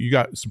me, you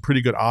got some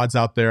pretty good odds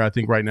out there. I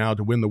think right now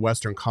to win the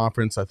Western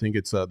Conference, I think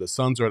it's the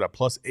Suns are at a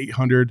plus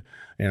 800,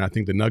 and I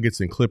think the Nuggets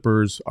and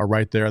Clippers are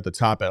right there at the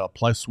top at a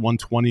plus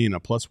 120 and a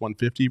plus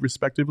 150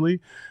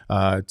 respectively.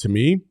 To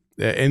me,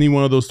 any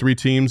one of those three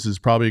teams is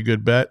probably a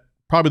good bet.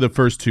 Probably the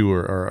first two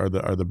are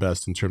the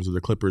best in terms of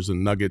the Clippers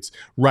and Nuggets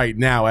right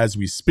now as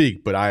we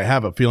speak. But I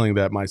have a feeling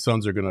that my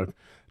Suns are going to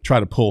try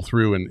to pull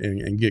through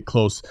and get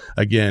close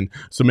again.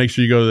 So make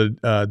sure you go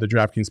to the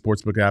DraftKings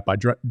Sportsbook app by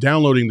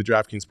downloading the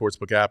DraftKings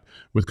Sportsbook app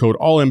with code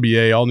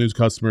ALLNBA. All new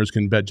customers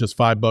can bet just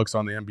 $5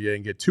 on the NBA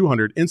and get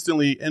 $200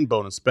 instantly in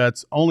bonus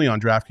bets only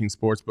on DraftKings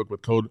Sportsbook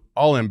with code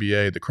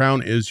ALLNBA. The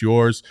crown is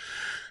yours.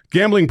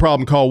 Gambling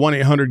problem, call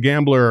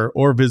 1-800-GAMBLER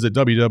or visit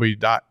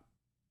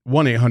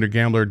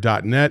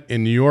www.1800gambler.net.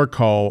 In New York,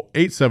 call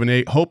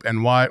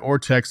 878-HOPE-NY or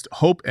text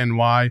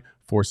HOPE-NY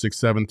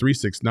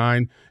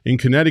 467-369. In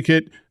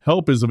Connecticut,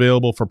 help is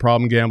available for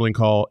problem gambling.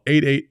 Call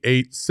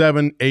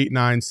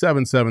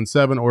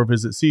 888-789-777 or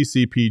visit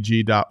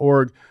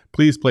ccpg.org.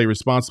 Please play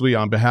responsibly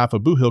on behalf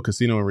of Boot Hill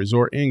Casino and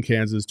Resort in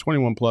Kansas.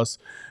 21 plus,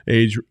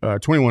 age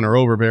 21 or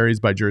over, varies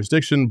by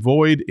jurisdiction.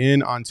 Void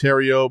in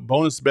Ontario.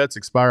 Bonus bets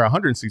expire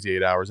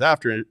 168 hours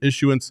after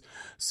issuance.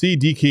 See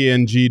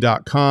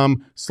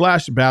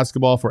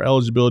dkng.com/basketball for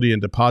eligibility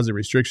and deposit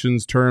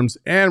restrictions, terms,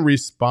 and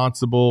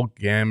responsible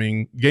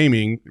gaming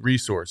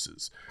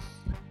resources.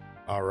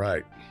 All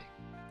right.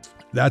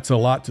 That's a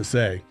lot to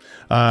say.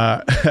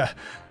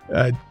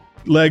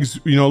 Legs,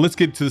 let's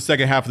get to the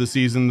second half of the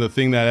season, the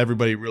thing that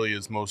everybody really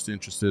is most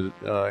interested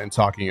in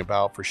talking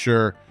about for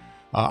sure.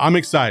 I'm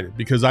excited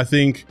because I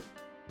think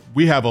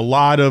we have a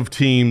lot of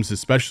teams,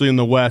 especially in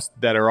the West,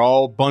 that are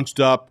all bunched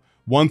up.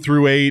 1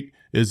 through 8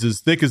 is as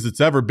thick as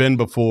it's ever been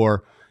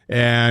before.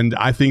 And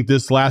I think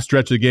this last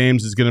stretch of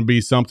games is going to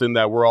be something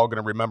that we're all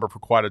going to remember for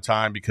quite a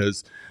time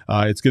because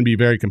it's going to be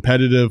very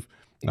competitive.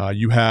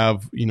 You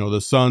have, the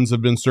Suns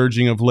have been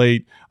surging of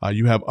late.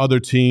 You have other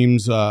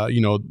teams,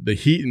 the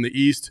Heat in the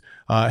East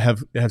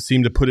have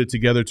seemed to put it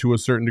together to a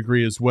certain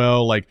degree as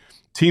well. Like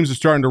teams are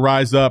starting to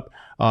rise up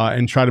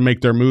and try to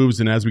make their moves.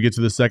 And as we get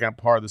to the second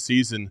part of the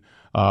season,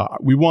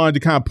 we wanted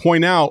to kind of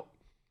point out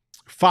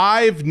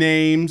 5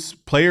 names,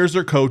 players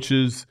or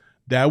coaches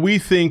that we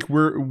think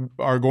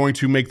are going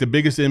to make the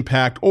biggest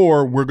impact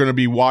or we're going to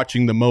be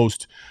watching the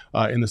most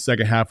in the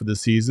second half of the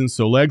season.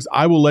 So, Legs,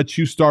 I will let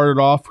you start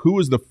it off. Who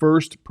is the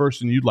first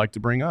person you'd like to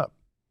bring up?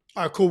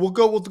 All right, cool. We'll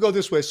go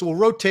this way. So we'll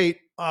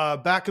rotate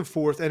back and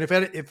forth. And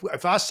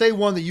if I say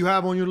one that you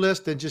have on your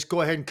list, then just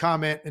go ahead and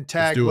comment and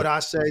tag what I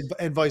say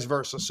and vice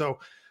versa. So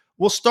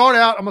we'll start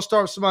out. I'm going to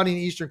start with somebody in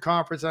the Eastern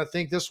Conference. I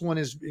think this one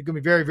is going to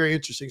be very, very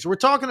interesting. So we're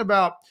talking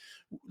about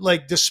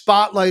like the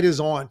spotlight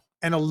is on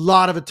and a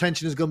lot of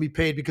attention is going to be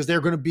paid because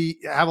they're going to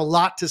have a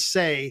lot to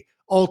say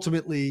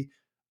ultimately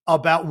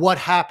about what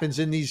happens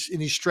in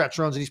these stretch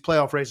runs and these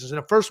playoff races.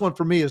 And the first one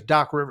for me is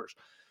Doc Rivers.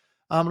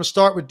 I'm going to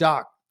start with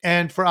Doc,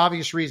 and for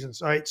obvious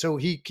reasons. All right, so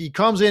he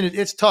comes in.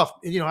 It's tough.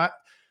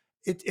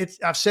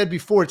 I've said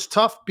before, it's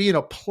tough being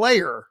a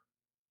player,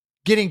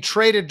 getting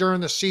traded during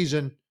the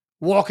season,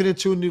 walking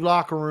into a new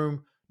locker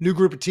room, new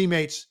group of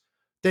teammates.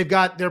 They've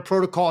got their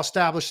protocol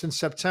established in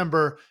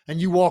September,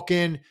 and you walk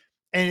in.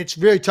 And it's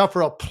very tough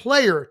for a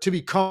player to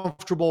be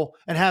comfortable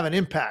and have an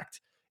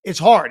impact. It's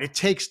hard. It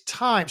takes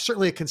time,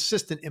 certainly a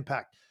consistent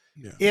impact.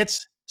 Yeah.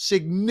 It's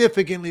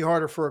significantly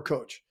harder for a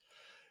coach.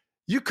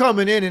 you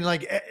coming in and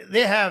like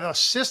they have a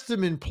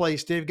system in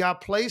place. They've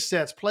got play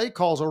sets, play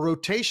calls, a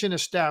rotation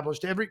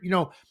established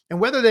and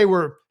whether they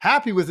were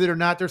happy with it or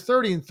not, they're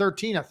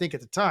 30-13, I think,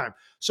 at the time.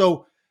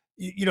 So,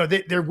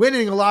 they're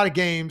winning a lot of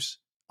games,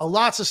 a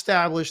lot's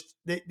established.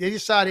 They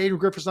decide Adrian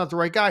Griffin's not the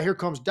right guy. Here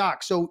comes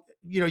Doc. So,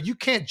 you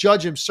can't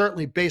judge him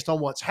certainly based on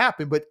what's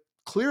happened, but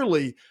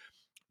clearly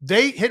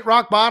they hit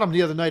rock bottom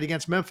the other night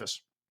against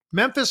Memphis.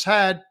 Memphis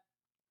had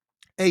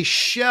a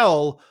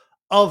shell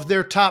of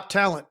their top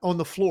talent on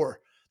the floor.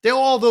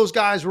 All those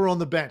guys were on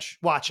the bench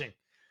watching.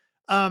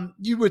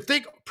 You would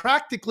think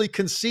practically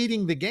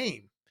conceding the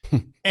game.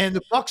 And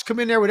the Bucks come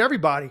in there with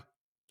everybody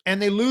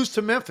and they lose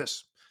to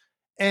Memphis.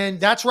 And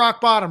that's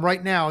rock bottom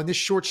right now in this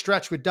short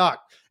stretch with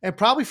Doc and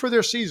probably for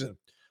their season.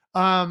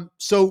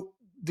 So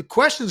the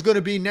question is going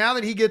to be, now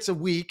that he gets a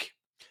week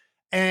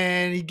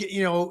and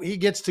he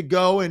gets to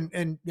go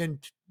and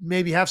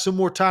maybe have some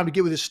more time to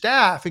get with his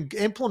staff and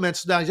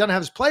implement. Now he doesn't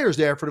have his players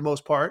there for the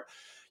most part.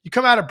 You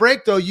come out of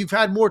break though, you've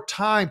had more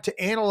time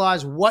to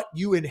analyze what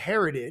you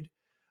inherited,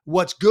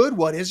 what's good,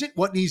 what isn't,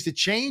 what needs to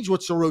change,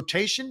 what's the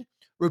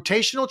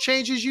rotational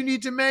changes you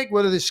need to make,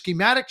 whether the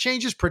schematic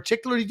changes,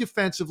 particularly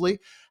defensively.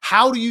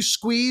 How do you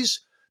squeeze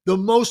the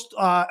most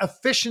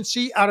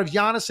efficiency out of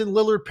Giannis and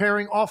Lillard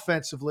pairing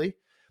offensively,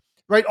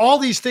 right? All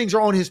these things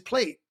are on his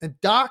plate. And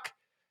Doc,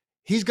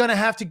 he's going to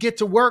have to get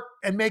to work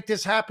and make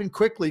this happen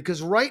quickly,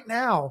 because right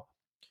now,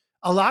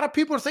 a lot of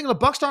people are thinking the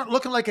Bucks aren't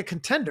looking like a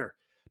contender,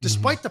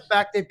 despite the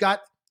fact they've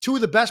got two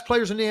of the best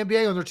players in the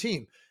NBA on their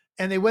team.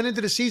 And they went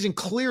into the season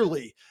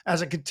clearly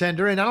as a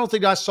contender. And I don't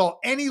think I saw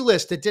any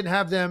list that didn't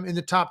have them in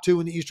the top two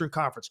in the Eastern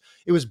Conference.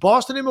 It was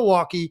Boston and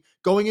Milwaukee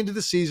going into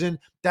the season.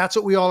 That's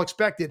what we all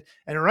expected.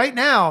 And right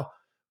now,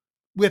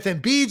 with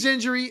Embiid's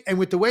injury and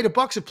with the way the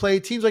Bucks have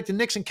played, teams like the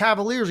Knicks and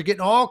Cavaliers are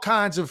getting all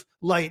kinds of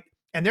light.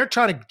 And they're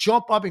trying to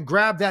jump up and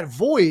grab that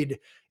void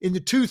in the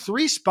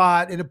 2-3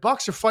 spot. And the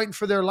Bucks are fighting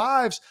for their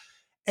lives.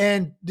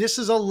 And this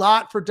is a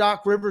lot for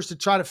Doc Rivers to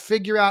try to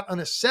figure out and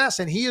assess.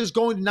 And he is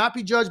going to not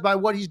be judged by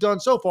what he's done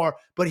so far,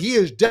 but he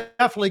is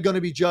definitely going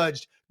to be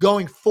judged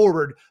going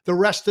forward the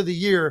rest of the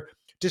year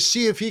to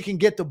see if he can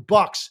get the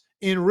Bucks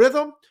in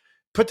rhythm,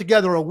 put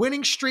together a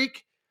winning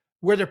streak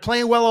where they're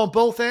playing well on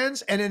both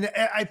ends. And then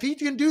if he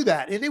can do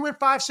that, if they win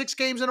 5-6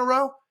 games in a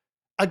row,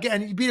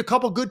 again, you beat a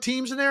couple good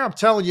teams in there, I'm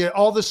telling you,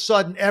 all of a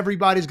sudden,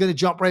 everybody's going to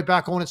jump right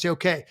back on and say,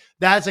 okay,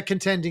 that's a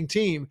contending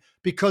team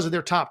because of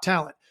their top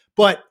talent.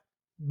 But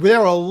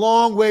they're a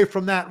long way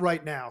from that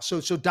right now.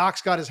 So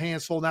Doc's got his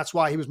hands full, and that's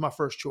why he was my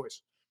first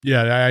choice.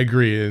 Yeah, I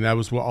agree. And that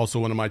was also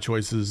one of my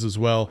choices as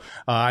well.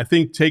 I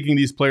think taking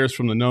these players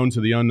from the known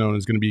to the unknown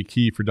is going to be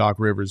key for Doc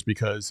Rivers,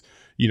 because,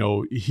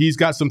 he's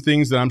got some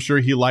things that I'm sure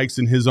he likes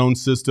in his own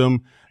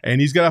system,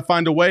 and he's got to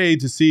find a way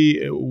to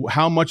see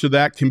how much of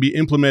that can be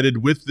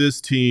implemented with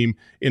this team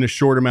in a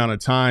short amount of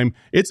time.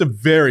 It's a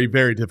very,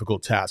 very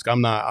difficult task.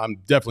 I'm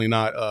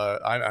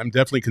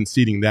definitely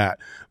conceding that.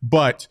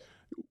 But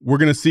we're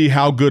going to see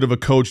how good of a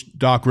coach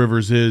Doc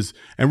Rivers is,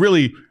 and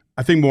really,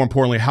 I think more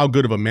importantly, how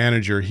good of a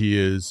manager he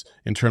is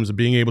in terms of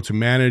being able to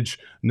manage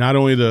not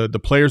only the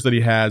players that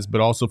he has, but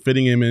also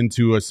fitting him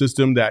into a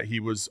system that he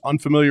was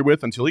unfamiliar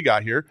with until he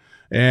got here,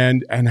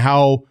 and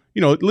how,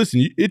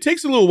 listen, it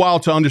takes a little while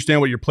to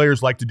understand what your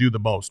players like to do the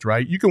most,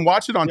 right? You can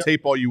watch it on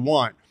tape all you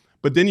want,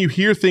 but then you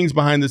hear things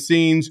behind the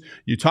scenes.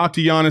 You talk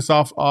to Giannis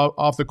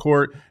off the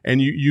court, and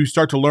you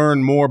start to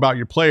learn more about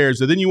your players.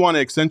 And then you want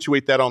to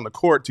accentuate that on the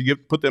court to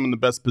put them in the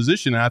best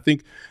position. And I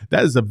think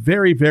that is a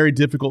very, very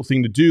difficult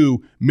thing to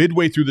do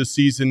midway through the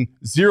season.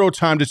 Zero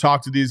time to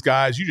talk to these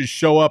guys. You just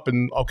show up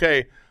and,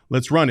 okay,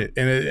 let's run it.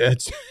 And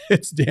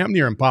it's damn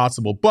near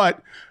impossible.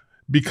 But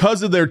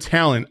because of their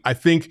talent, I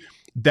think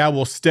that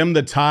will stem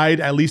the tide,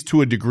 at least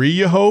to a degree,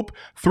 you hope.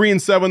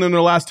 3-7 in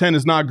their last 10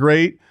 is not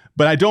great,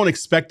 but I don't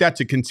expect that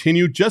to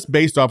continue just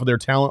based off of their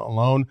talent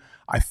alone.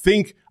 I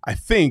think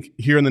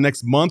here in the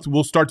next month,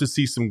 we'll start to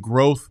see some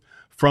growth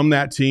from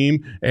that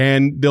team,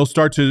 and they'll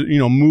start to,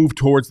 move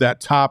towards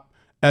that top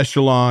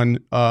echelon,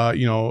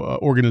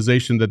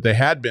 organization that they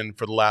had been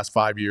for the last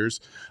 5 years.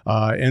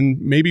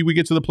 And maybe we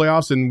get to the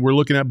playoffs and we're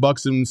looking at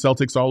Bucks and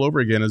Celtics all over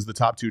again as the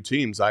top two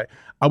teams. I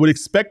would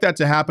expect that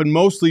to happen,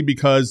 mostly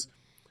because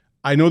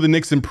I know the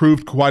Knicks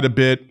improved quite a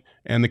bit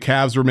and the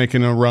Cavs were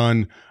making a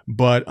run,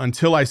 but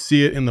until I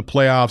see it in the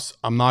playoffs,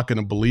 I'm not going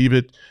to believe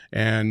it.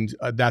 And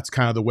that's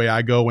kind of the way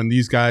I go. When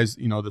these guys,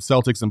 the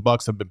Celtics and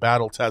Bucks have been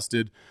battle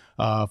tested.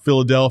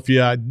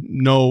 Philadelphia,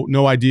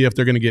 no idea if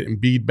they're going to get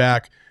Embiid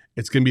back.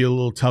 It's going to be a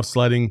little tough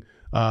sledding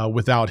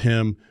without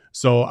him.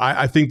 So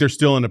I think they're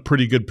still in a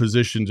pretty good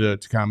position to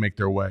kind of make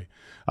their way.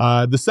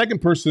 The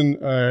second person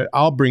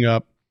I'll bring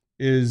up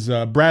is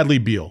Bradley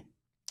Beal.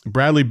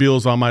 Bradley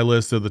Beal's on my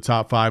list of the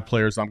top 5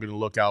 players I'm going to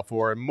look out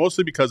for, and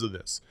mostly because of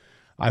this.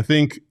 I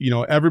think,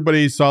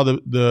 everybody saw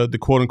the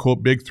quote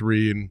unquote big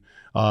three, and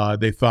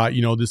they thought,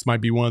 this might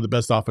be one of the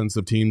best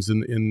offensive teams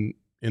in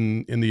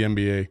the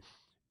NBA.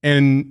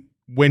 And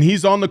when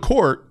he's on the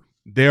court,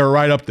 they're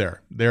right up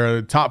there. They're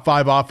a top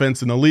 5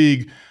 offense in the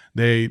league.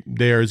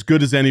 They're as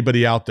good as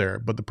anybody out there.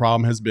 But the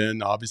problem has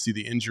been obviously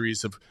the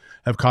injuries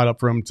have caught up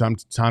for him time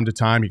to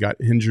time. He got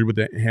injured with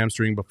the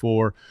hamstring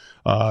before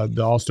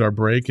the All-Star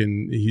break,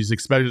 and he's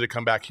expected to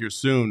come back here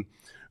soon.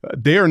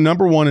 They are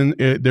number one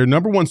in their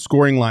number one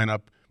scoring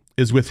lineup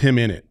is with him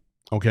in it.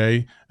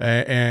 Okay,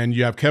 and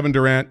you have Kevin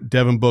Durant,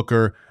 Devin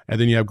Booker, and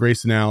then you have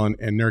Grayson Allen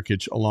and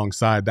Nurkic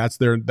alongside. That's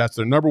their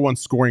number one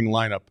scoring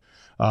lineup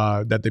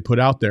that they put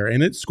out there,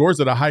 and it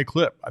scores at a high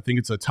clip. I think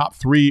it's a top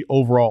 3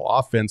 overall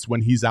offense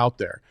when he's out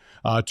there.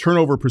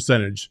 Turnover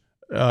percentage,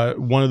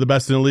 one of the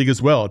best in the league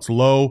as well. It's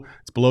low.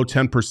 It's below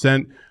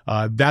 10%.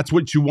 That's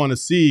what you want to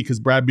see because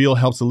Brad Beal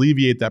helps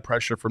alleviate that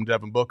pressure from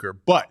Devin Booker.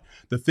 But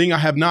the thing I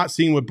have not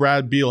seen with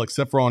Brad Beal,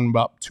 except for on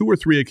about 2 or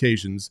 3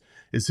 occasions,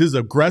 is his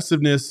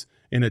aggressiveness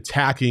in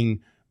attacking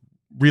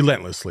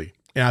relentlessly.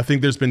 And I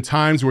think there's been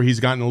times where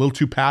he's gotten a little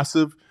too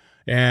passive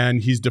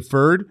and he's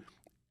deferred.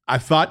 I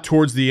thought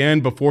towards the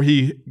end, before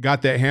he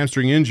got that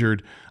hamstring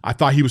injured, I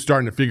thought he was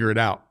starting to figure it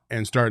out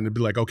and starting to be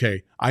like,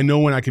 okay, I know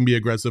when I can be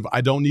aggressive. I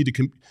don't need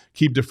to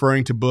keep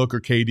deferring to Book or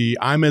KD.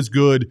 I'm as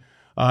good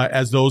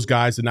as those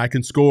guys, and I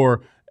can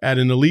score at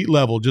an elite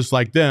level just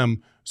like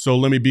them. So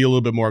let me be a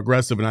little bit more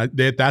aggressive. And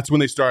that's when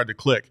they started to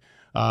click.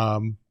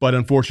 But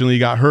unfortunately, he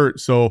got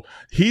hurt. So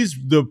he's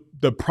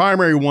the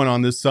primary one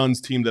on this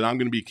Suns team that I'm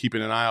going to be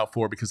keeping an eye out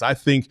for because I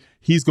think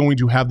he's going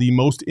to have the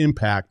most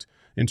impact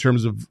in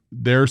terms of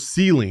their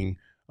ceiling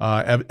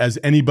as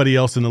anybody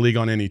else in the league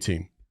on any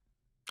team.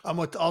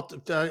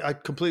 I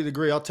completely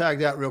agree. I'll tag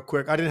that real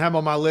quick. I didn't have him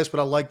on my list, but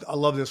I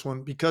love this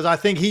one because I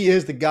think he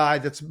is the guy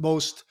that's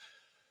most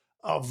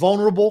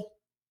vulnerable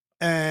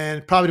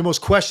and probably the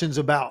most questions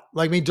about.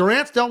 Like, I mean,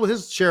 Durant's dealt with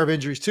his share of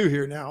injuries too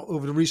here now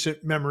over the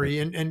recent memory,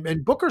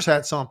 and Booker's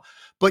had some.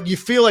 But you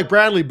feel like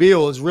Bradley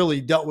Beal has really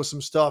dealt with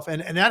some stuff.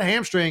 And that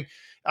hamstring,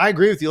 I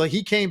agree with you. Like,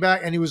 he came back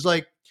and he was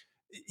like,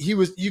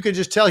 you could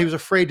just tell he was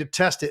afraid to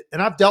test it.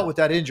 And I've dealt with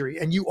that injury.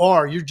 And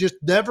you just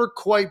never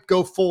quite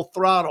go full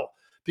throttle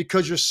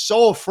because you're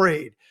so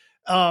afraid.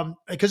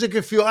 Because it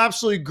can feel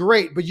absolutely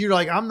great, but you're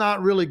like, I'm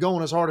not really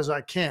going as hard as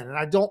I can. And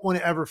I don't want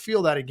to ever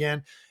feel that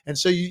again. And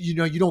so, you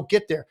don't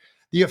get there.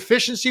 The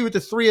efficiency with the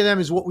 3 of them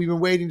is what we've been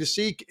waiting to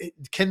see.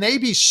 Can they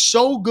be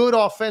so good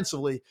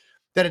offensively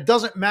that it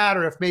doesn't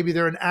matter if maybe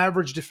they're an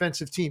average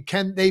defensive team?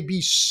 Can they be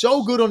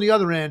so good on the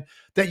other end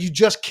that you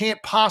just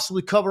can't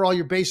possibly cover all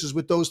your bases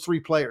with those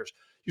 3 players?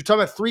 You're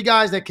talking about 3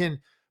 guys that can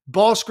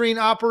ball screen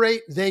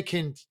operate. They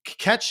can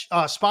catch,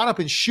 spot up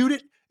and shoot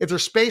it. If they're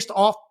spaced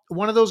off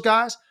one of those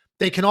guys,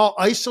 they can all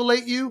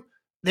isolate you.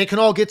 They can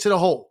all get to the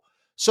hole.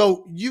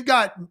 So you've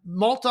got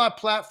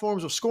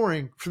multi-platforms of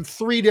scoring from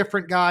 3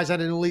 different guys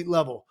at an elite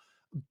level.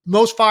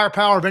 Most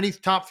firepower of any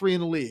top 3 in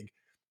the league.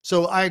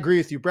 So I agree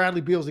with you.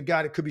 Bradley Beal's the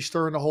guy that could be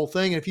stirring the whole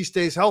thing. And if he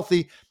stays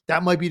healthy,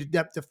 that might be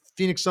the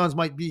Phoenix Suns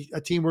might be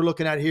a team we're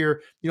looking at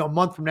here, a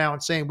month from now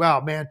and saying,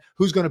 wow, man,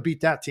 who's going to beat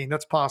that team?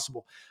 That's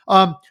possible.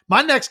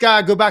 My next guy,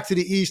 I go back to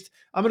the East.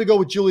 I'm going to go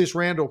with Julius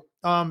Randle.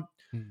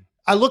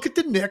 I look at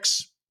the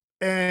Knicks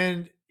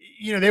and,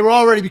 they were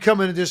already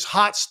becoming this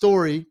hot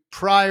story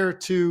prior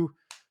to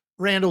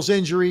Randle's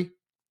injury.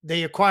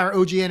 They acquire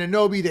OG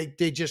Anunoby.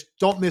 They just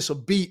don't miss a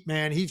beat,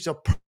 man. He's a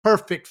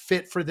perfect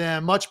fit for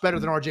them, much better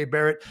than RJ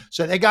Barrett.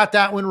 So they got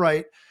that one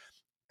right.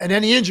 And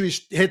then the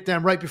injuries hit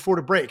them right before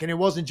the break. And it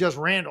wasn't just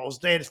Randle's.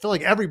 They had to feel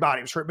like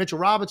everybody was hurt. Mitchell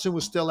Robinson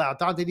was still out.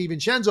 Dante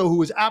DiVincenzo, who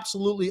was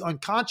absolutely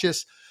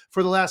unconscious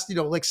for the last,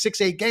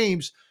 6-8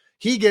 games,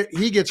 he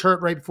gets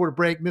hurt right before the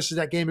break, misses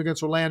that game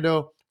against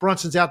Orlando.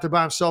 Brunson's out there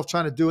by himself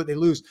trying to do it. They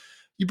lose.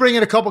 You bring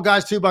in a couple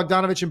guys too,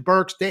 Bogdanovich and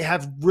Burks. They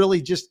have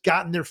really just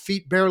gotten their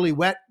feet barely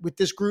wet with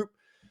this group.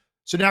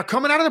 So now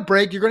coming out of the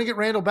break, you're going to get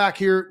Randle back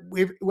here,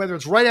 whether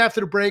it's right after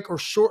the break or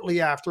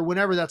shortly after,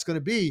 whenever that's going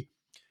to be.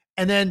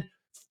 And then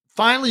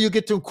finally you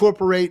get to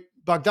incorporate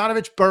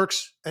Bogdanovich,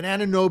 Burks, and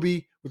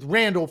Anunoby with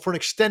Randle for an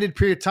extended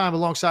period of time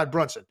alongside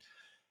Brunson.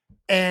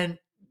 And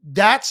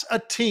that's a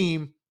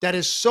team that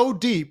is so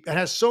deep and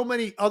has so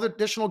many other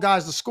additional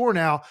guys to score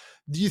now.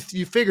 You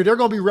figure they're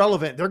going to be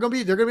relevant. They're going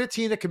to be a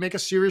team that can make a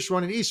serious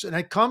run in the East. And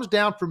it comes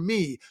down for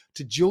me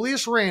to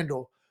Julius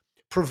Randle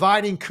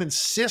providing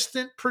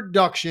consistent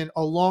production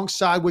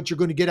alongside what you're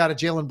going to get out of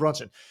Jalen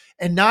Brunson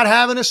and not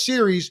having a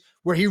series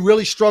where he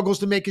really struggles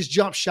to make his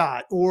jump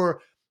shot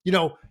or,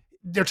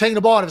 they're taking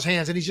the ball out of his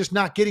hands and he's just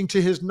not getting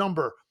to his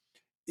number.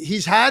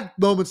 He's had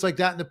moments like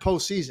that in the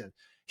postseason.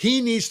 He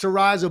needs to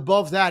rise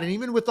above that. And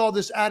even with all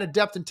this added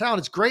depth and talent,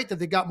 it's great that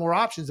they got more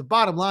options. The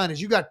bottom line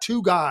is you got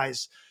 2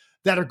 guys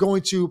that are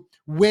going to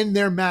win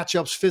their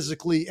matchups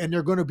physically, and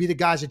they're going to be the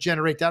guys that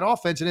generate that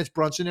offense, and it's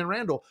Brunson and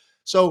Randle.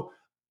 So,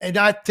 and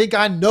I think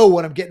I know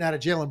what I'm getting out of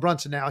Jalen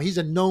Brunson now. He's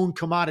a known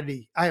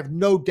commodity. I have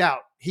no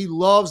doubt. He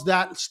loves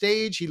that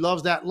stage. He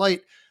loves that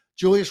light.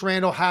 Julius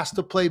Randle has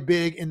to play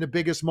big in the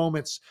biggest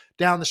moments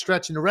down the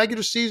stretch in the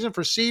regular season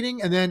for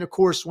seeding, and then, of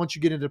course, once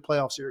you get into the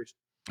playoff series.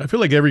 I feel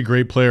like every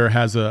great player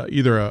has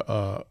either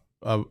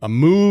a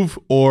move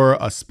or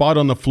a spot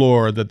on the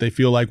floor that they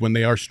feel like when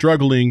they are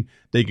struggling,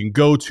 they can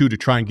go to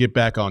try and get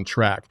back on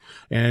track.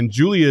 And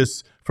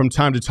Julius, from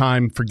time to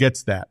time,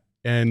 forgets that.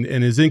 and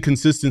his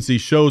inconsistency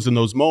shows in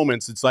those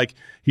moments. It's like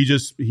he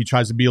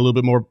tries to be a little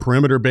bit more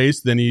perimeter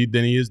based than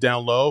he is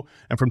down low,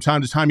 and from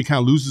time to time he kind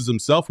of loses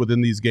himself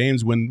within these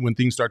games when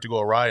things start to go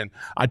awry. And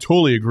I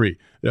totally agree.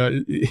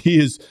 He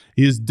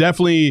is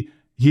definitely.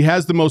 He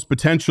has the most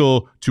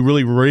potential to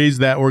really raise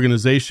that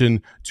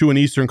organization to an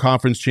Eastern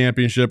Conference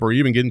championship or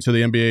even get into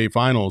the NBA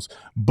Finals.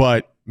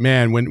 But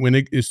man, when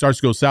it starts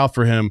to go south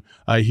for him,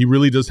 he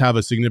really does have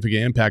a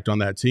significant impact on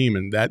that team,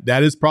 and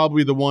that is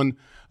probably the one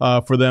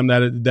for them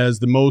that is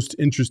the most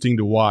interesting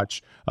to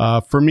watch.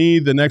 For me,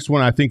 the next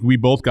one, I think we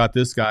both got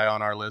this guy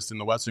on our list in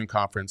the Western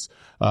Conference,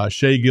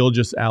 Shai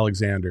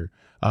Gilgeous-Alexander.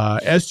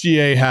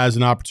 SGA has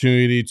an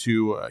opportunity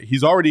to.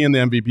 He's already in the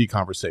MVP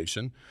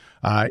conversation.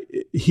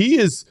 He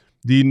is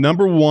the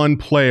number one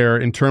player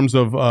in terms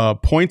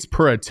of points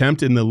per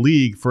attempt in the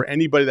league for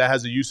anybody that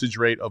has a usage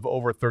rate of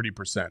over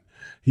 30%.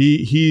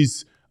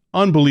 He's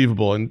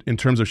unbelievable in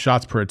terms of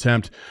shots per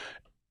attempt.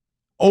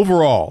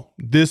 Overall,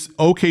 this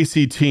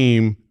OKC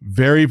team,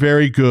 very,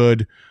 very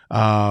good.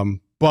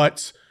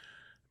 But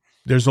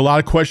there's a lot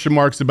of question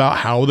marks about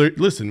how they're.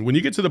 Listen, when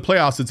you get to the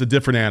playoffs, it's a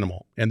different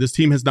animal. And this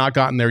team has not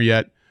gotten there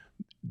yet.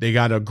 They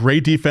got a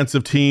great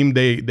defensive team.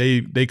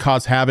 They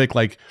cause havoc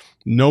like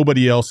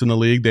nobody else in the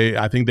league.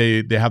 I think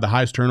they have the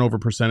highest turnover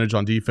percentage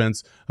on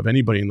defense of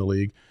anybody in the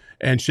league.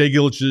 And Shai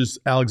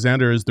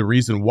Gilgeous-Alexander is the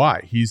reason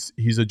why. He's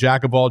a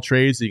jack of all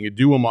trades. He can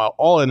do them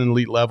all at an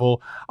elite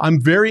level.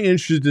 I'm very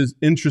interested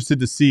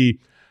to see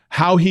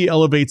how he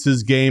elevates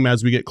his game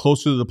as we get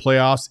closer to the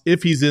playoffs.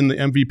 If he's in the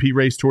MVP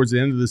race towards the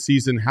end of the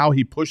season, how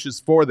he pushes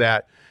for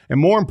that. And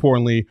more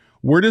importantly,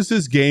 where does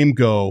his game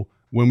go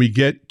when we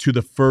get to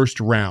the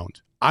first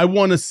round? I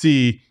want to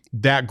see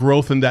that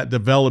growth and that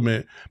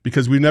development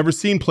because we've never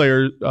seen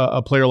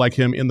a player like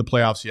him in the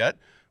playoffs yet.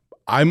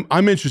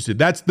 I'm interested.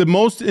 That's the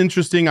most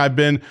interesting I've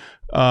been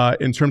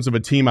in terms of a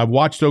team. I've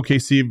watched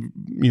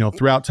OKC,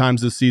 throughout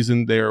times this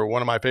season. They're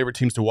one of my favorite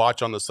teams to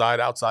watch on the side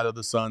outside of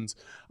the Suns.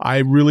 I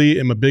really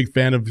am a big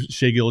fan of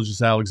Shai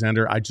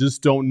Gilgeous-Alexander. I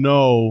just don't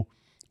know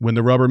when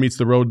the rubber meets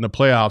the road in the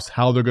playoffs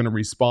how they're going to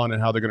respond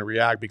and how they're going to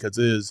react because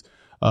it is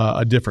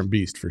a different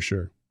beast for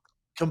sure.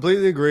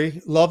 Completely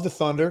agree. Love the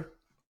Thunder.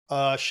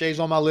 Shai's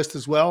on my list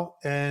as well.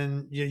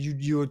 And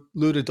you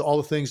alluded to all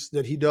the things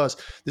that he does.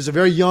 There's a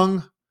very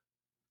young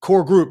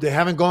core group. They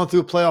haven't gone through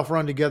a playoff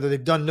run together.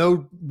 They've done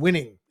no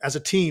winning as a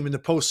team in the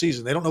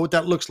postseason. They don't know what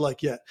that looks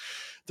like yet.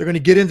 They're going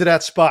to get into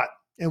that spot.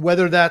 And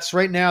whether that's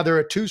right now, they're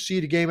a 2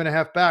 seed, a game and a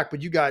half back,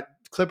 but you got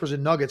Clippers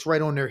and Nuggets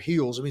right on their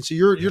heels. I mean, so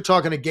you're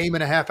talking a game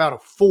and a half out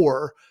of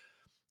 4,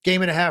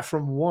 game and a half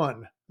from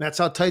 1. That's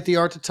how tight they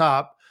are at the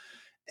top.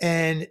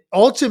 And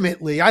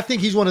ultimately, I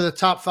think he's one of the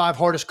top 5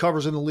 hardest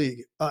covers in the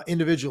league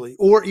individually,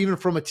 or even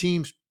from a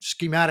team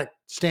schematic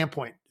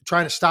standpoint,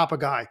 trying to stop a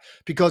guy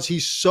because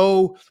he's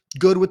so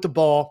good with the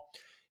ball.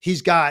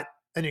 He's got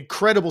an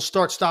incredible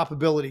start-stop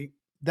ability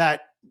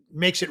that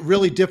makes it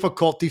really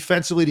difficult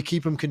defensively to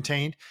keep him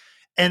contained.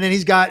 And then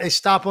he's got a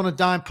stop on a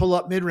dime,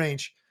 pull-up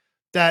mid-range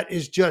that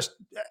is just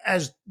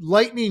as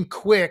lightning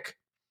quick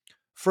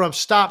from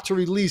stop to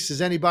release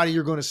as anybody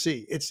you're going to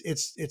see.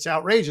 It's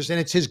outrageous, and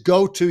it's his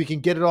go-to. He can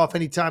get it off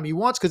anytime he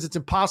wants because it's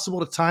impossible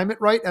to time it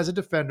right as a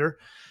defender.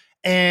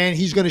 And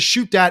he's going to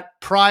shoot that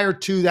prior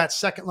to that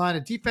second line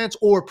of defense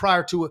or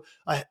prior to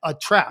a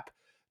trap.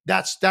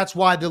 That's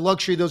why the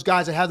luxury of those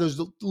guys that have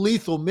those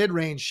lethal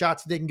mid-range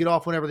shots that they can get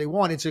off whenever they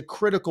want. It's a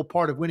critical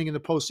part of winning in the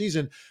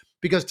postseason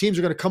because teams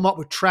are going to come up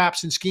with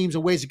traps and schemes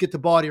and ways to get the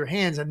ball to your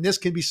hands. And this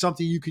can be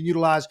something you can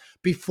utilize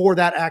before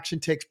that action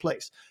takes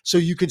place. So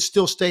you can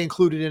still stay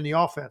included in the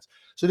offense.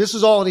 So this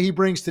is all that he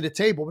brings to the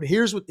table. But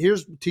here's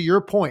to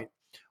your point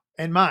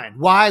and mine,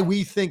 why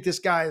we think this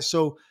guy is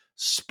so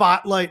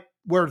spotlight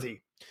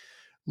worthy.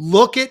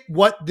 Look at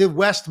what the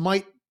West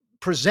might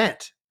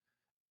present.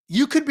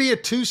 You could be a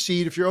 2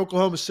 seed if you're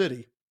Oklahoma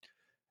City,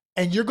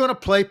 and you're going to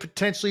play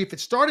potentially, if it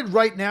started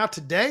right now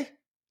today,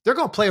 they're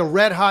going to play a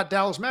red hot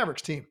Dallas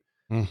Mavericks team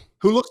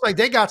who looks like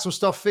they got some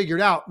stuff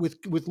figured out with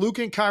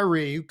Luka and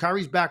Kyrie.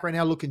 Kyrie's back right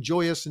now looking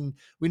joyous, and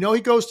we know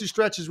he goes through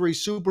stretches where he's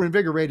super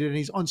invigorated and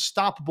he's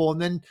unstoppable.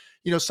 And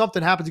then,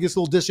 something happens, he gets a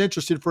little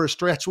disinterested for a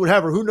stretch,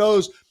 whatever. Who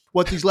knows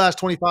what these last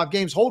 25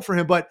 games hold for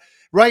him, but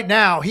right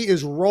now he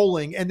is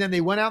rolling. And then they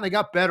went out and they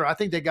got better. I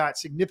think they got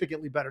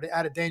significantly better. They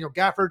added Daniel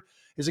Gafford,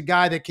 is a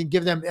guy that can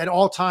give them at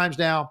all times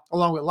now,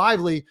 along with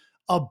Lively,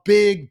 a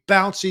big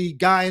bouncy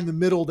guy in the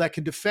middle that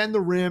can defend the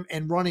rim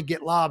and run and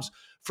get lobs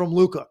from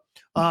Luka.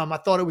 I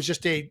thought it was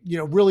just a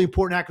really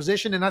important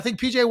acquisition. And I think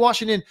PJ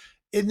Washington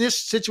in this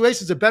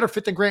situation is a better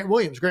fit than Grant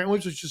Williams. Grant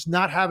Williams was just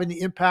not having the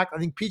impact. I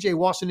think PJ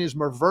Washington is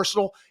more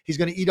versatile. He's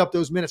going to eat up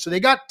those minutes. So they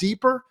got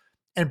deeper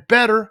and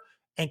better,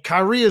 and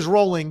Kyrie is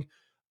rolling.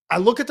 I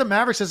look at the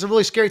Mavericks as a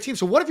really scary team.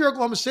 So what if you're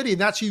Oklahoma City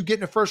and that's who you get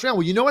in the first round?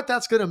 Well, you know what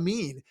that's going to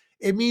mean?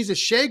 It means that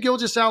Shai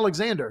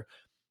Gilgeous-Alexander,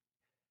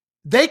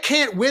 they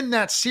can't win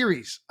that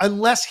series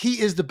unless he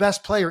is the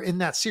best player in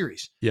that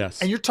series.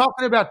 Yes. And you're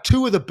talking about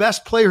 2 of the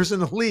best players in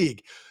the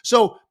league.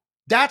 So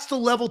that's the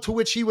level to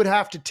which he would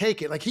have to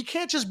take it. Like, he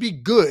can't just be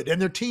good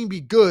and their team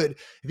be good.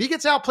 If he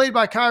gets outplayed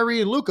by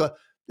Kyrie and Luka,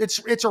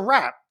 it's a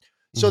wrap.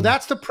 So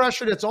that's the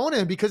pressure that's on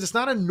him because it's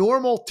not a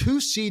normal 2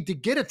 seed to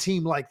get a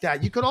team like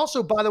that. You could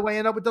also, by the way,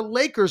 end up with the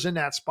Lakers in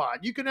that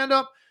spot. You can end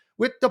up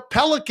with the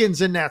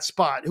Pelicans in that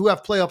spot who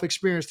have playoff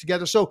experience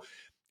together. So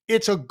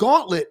it's a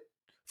gauntlet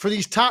for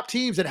these top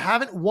teams that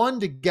haven't won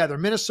together.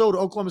 Minnesota,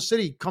 Oklahoma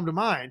City come to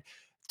mind,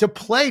 to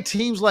play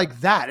teams like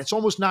that. It's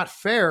almost not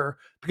fair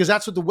because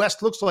that's what the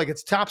West looks like.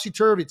 It's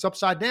topsy-turvy. It's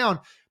upside down.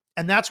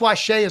 And that's why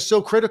Shea is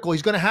so critical.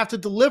 He's going to have to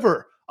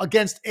deliver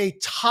against a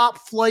top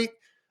flight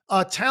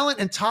talent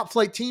and top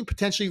flight team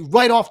potentially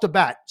right off the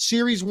bat.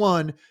 Series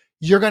 1,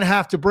 you're going to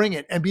have to bring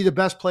it and be the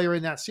best player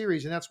in that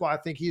series. And that's why I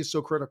think he is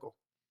so critical.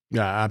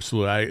 Yeah,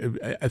 absolutely.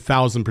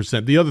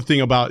 1,000%. The other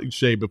thing about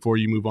Shea before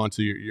you move on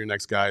to your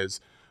next guy is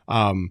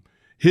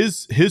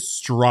his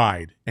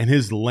stride and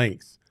his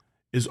length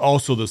is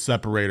also the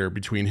separator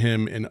between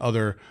him and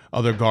other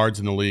guards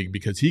in the league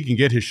because he can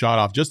get his shot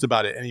off just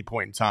about at any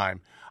point in time.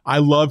 I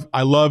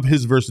love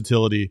his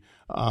versatility,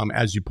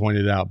 as you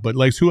pointed out. But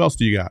Lex, who else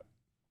do you got?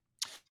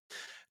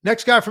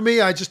 Next guy for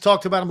me, I just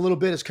talked about him a little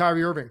bit, is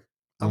Kyrie Irving.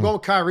 I'm going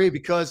with Kyrie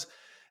because,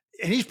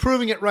 and he's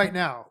proving it right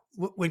now.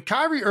 When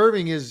Kyrie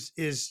Irving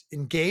is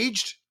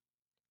engaged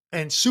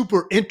and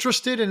super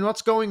interested in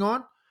what's going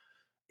on,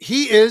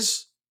 he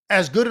is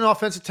as good an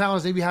offensive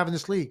talent as we have in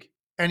this league.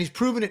 And he's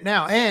proven it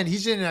now. And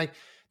he's in like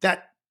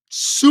that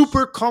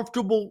super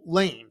comfortable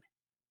lane,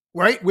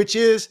 right? Which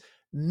is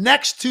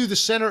next to the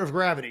center of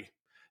gravity,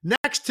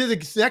 next to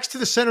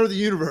the center of the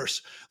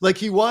universe, like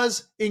he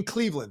was in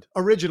Cleveland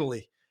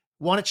originally.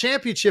 Won a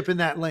championship in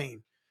that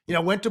lane.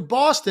 Went to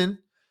Boston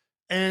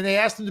and they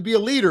asked him to be a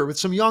leader with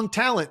some young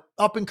talent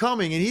up and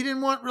coming. And he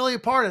didn't want really a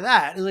part of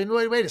that. He's like,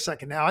 wait a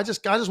second now. I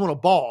just want a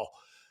ball.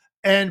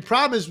 And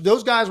problem is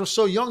those guys were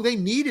so young, they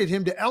needed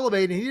him to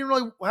elevate, and he didn't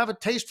really have a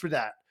taste for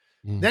that.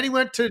 Then he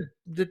went to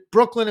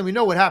Brooklyn, and we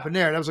know what happened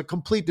there. That was a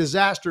complete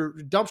disaster,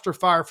 dumpster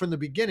fire from the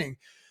beginning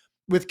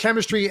with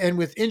chemistry and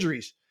with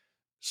injuries.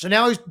 So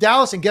now he's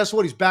Dallas, and guess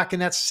what? He's back in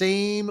that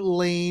same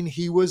lane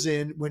he was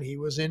in when he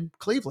was in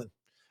Cleveland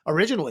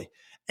originally.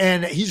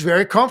 And he's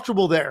very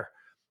comfortable there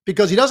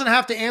because he doesn't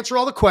have to answer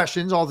all the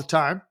questions all the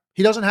time.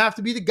 He doesn't have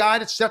to be the guy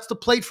that sets the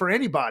plate for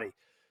anybody.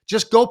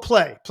 Just go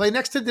play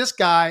next to this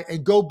guy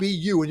and go be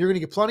you. And you're going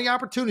to get plenty of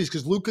opportunities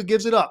because Luka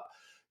gives it up.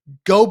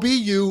 Go be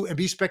you and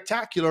be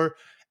spectacular.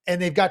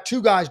 And they've got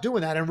 2 guys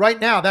doing that. And right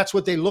now, that's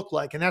what they look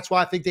like. And that's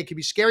why I think they can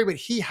be scary. But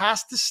he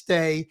has to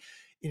stay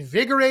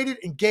invigorated,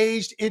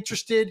 engaged,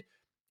 interested,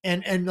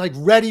 and like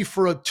ready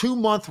for a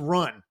 2-month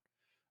run,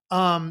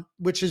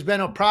 which has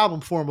been a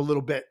problem for him a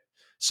little bit.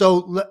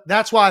 So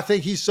that's why I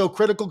think he's so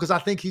critical because I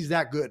think he's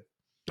that good.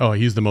 Oh,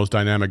 he's the most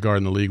dynamic guard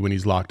in the league when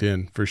he's locked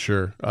in, for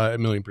sure.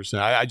 1,000,000%.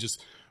 I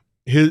just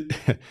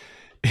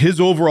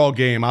his overall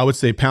game, I would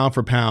say pound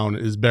for pound,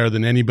 is better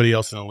than anybody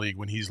else in the league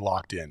when he's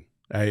locked in.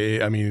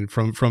 I mean,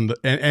 from the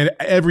and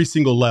every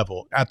single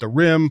level, at the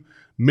rim,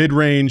 mid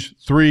range,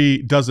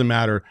 3, doesn't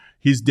matter.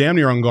 He's damn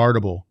near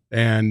unguardable.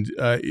 And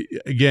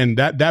again,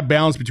 that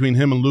balance between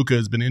him and Luka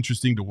has been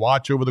interesting to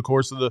watch over the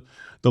course of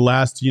the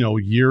last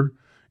year.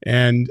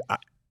 And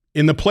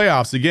in the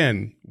playoffs,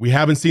 again, we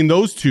haven't seen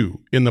those two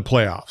in the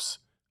playoffs.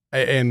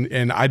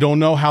 And I don't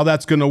know how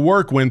that's going to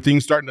work when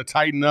things starting to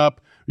tighten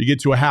up. You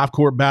get to a half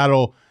court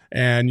battle,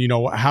 and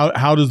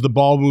how does the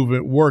ball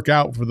movement work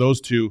out for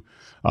those two?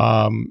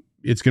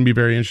 It's going to be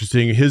very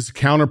interesting. His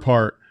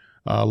counterpart,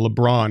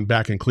 LeBron,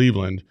 back in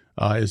Cleveland,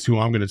 is who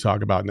I'm going to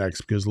talk about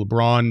next, because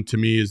LeBron to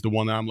me is the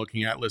one that I'm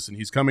looking at. Listen,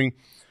 he's coming.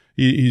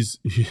 He's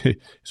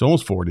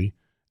almost 40.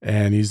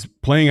 And he's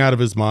playing out of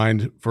his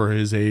mind for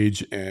his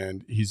age,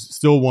 and he's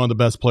still one of the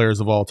best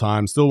players of all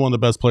time, still one of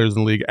the best players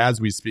in the league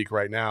as we speak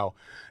right now.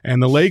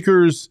 And the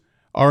Lakers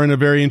are in a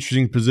very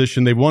interesting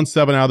position. They've won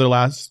 7 out of their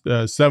last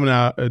 7.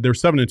 They're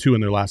 7-2 in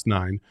their last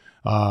 9,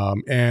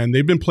 and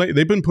they've been putting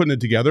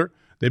it together.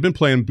 They've been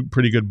playing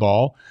pretty good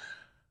ball.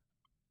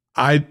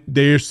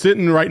 They're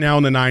sitting right now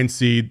in the 9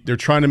 seed. They're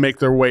trying to make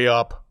their way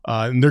up,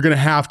 and they're going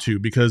to have to,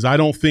 because I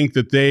don't think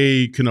that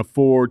they can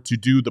afford to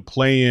do the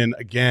play-in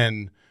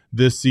again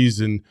this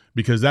season,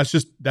 because that's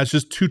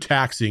just too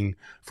taxing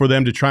for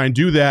them to try and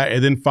do that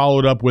and then follow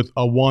it up with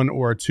a 1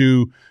 or a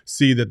 2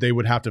 seed that they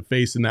would have to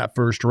face in that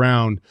first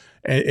round.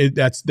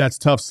 That's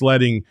tough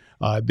sledding.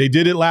 They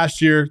did it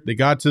last year. They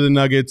got to the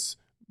Nuggets.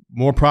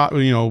 More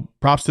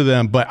props to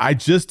them, but I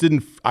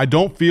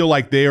don't feel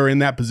like they are in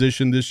that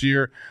position this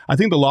year. I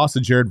think the loss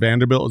of Jared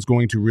Vanderbilt is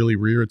going to really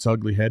rear its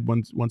ugly head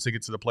once they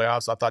get to the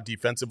playoffs. I thought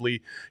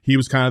defensively he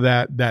was kind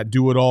of that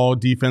do-it-all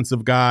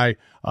defensive guy.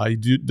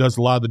 He does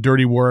a lot of the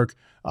dirty work.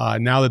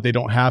 Now that they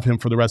don't have him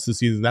for the rest of the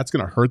season, that's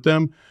going to hurt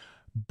them.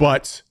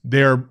 But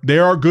they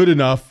are good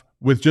enough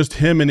with just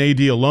him and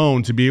AD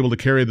alone to be able to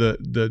carry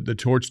the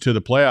torch to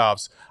the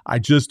playoffs. I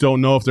just don't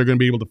know if they're going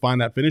to be able to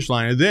find that finish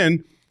line. And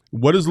then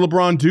what does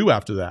LeBron do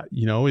after that?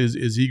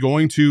 Is he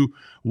going to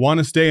want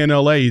to stay in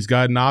LA? He's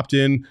got an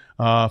opt-in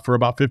for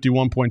about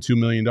 $51.2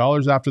 million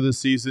after this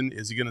season.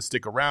 Is he going to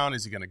stick around?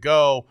 Is he going to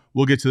go?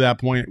 We'll get to that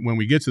point when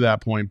we get to that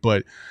point.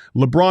 But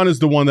LeBron is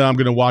the one that I'm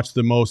going to watch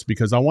the most,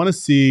 because I want to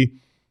see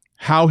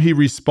how he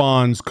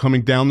responds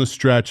coming down the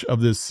stretch of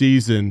this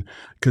season,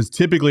 because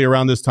typically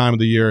around this time of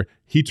the year,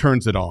 he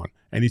turns it on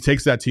and he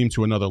takes that team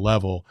to another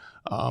level.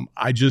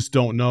 I just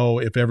don't know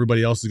if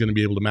everybody else is going to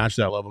be able to match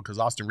that level, because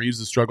Austin Reeves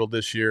has struggled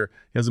this year.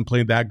 He hasn't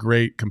played that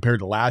great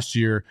compared to last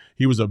year.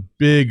 He was a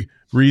big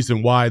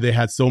reason why they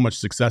had so much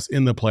success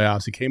in the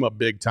playoffs. He came up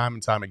big time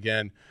and time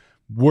again.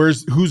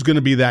 Who's going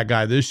to be that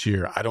guy this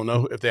year? I don't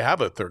know if they have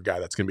a third guy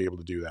that's going to be able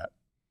to do that.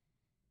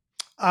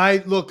 I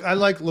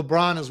like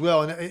LeBron as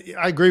well, and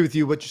I agree with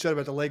you what you said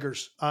about the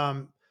Lakers.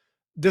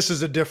 This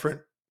is a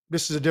different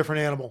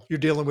animal you're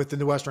dealing with in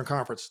the Western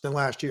Conference than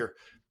last year.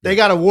 They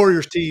got a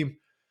Warriors team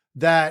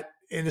that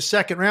in the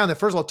second round, that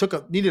first of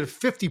all needed a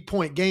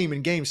 50-point game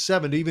in Game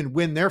 7 to even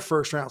win their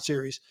first round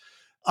series,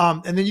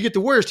 and then you get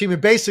the Warriors team,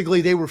 and basically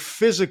they were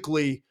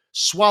physically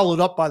swallowed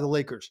up by the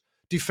Lakers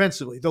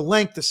defensively. The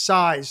length, the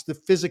size, the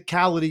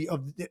physicality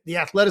of the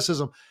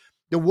athleticism.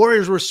 The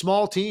Warriors were a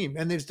small team,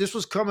 and this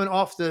was coming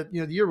off the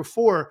year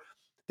before.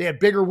 They had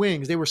bigger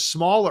wings. They were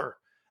smaller,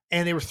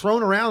 and they were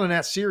thrown around in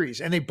that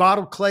series. And they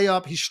bottled Clay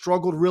up. He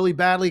struggled really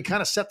badly.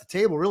 Kind of set the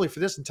table really for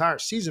this entire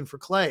season for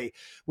Clay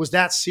was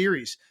that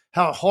series.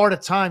 How hard a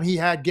time he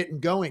had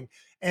getting going,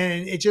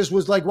 and it just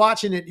was like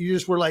watching it. You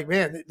just were like,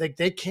 man,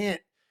 they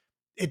can't.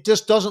 It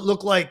just doesn't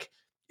look like.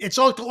 It's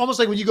almost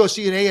like when you go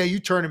see an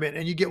AAU tournament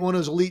and you get one of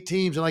those elite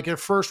teams and like their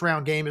first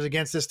round game is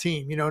against this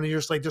team, and you're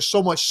just like, they're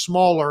so much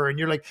smaller. And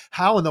you're like,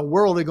 how in the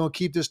world are they going to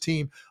keep this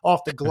team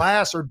off the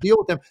glass or deal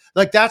with them?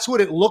 Like, that's what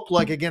it looked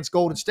like against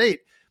Golden State.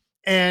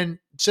 And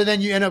so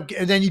then you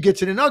get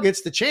to the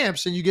Nuggets, the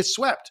champs, and you get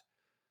swept.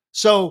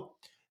 So,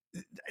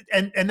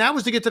 and that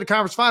was to get to the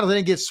conference final, then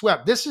it gets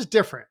swept. This is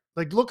different.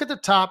 Like, look at the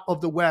top of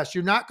the West.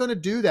 You're not going to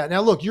do that.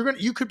 Now, look,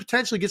 you could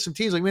potentially get some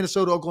teams like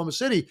Minnesota, Oklahoma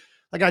City,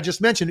 like I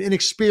just mentioned,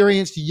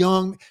 inexperienced,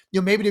 young,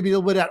 maybe to be a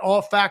little bit of that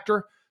all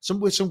factor,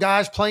 with some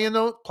guys playing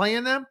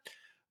them,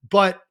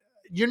 but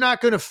you're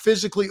not going to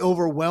physically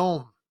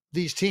overwhelm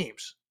these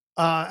teams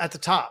at the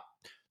top.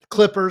 The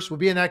Clippers would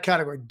be in that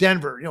category.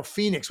 Denver,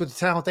 Phoenix with the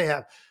talent they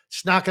have.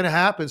 It's not going to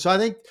happen. So I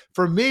think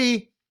for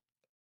me,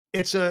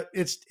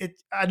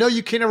 I know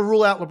you can never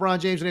rule out LeBron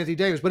James and Anthony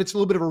Davis, but it's a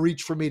little bit of a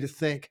reach for me to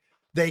think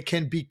they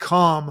can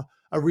become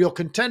a real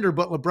contender.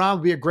 But LeBron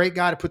would be a great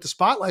guy to put the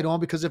spotlight on,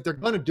 because if they're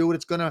going to do it,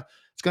 it's going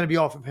to be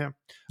off of him.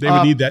 They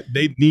would need that.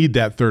 They need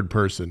that third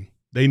person.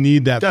 They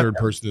need that third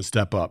person to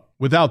step up.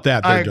 Without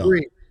that, they're done. I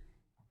agree.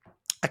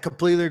 I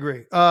completely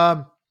agree.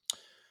 My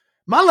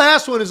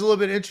last one is a little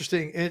bit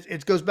interesting.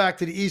 It goes back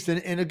to the East.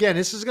 And again,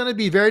 this is going to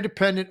be very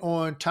dependent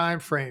on time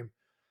frame.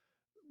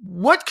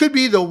 What could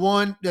be the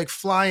one like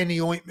fly in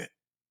the ointment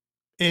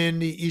in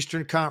the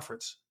Eastern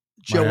Conference?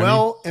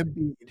 Joel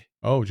Embiid.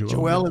 Oh,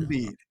 Joel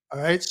Embiid. All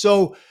right.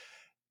 So,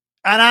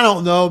 and I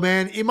don't know,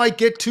 man. It might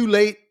get too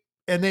late,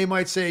 and they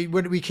might say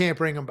we can't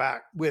bring him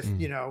back with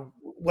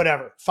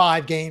whatever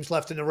 5 games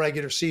left in the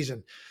regular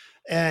season,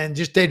 and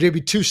just they'd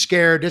be too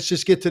scared. Let's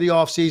just get to the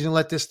offseason,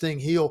 let this thing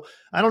heal.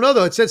 I don't know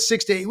though. It said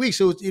 6 to 8 weeks.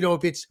 So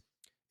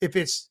if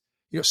it's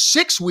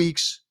 6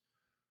 weeks,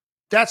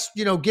 that's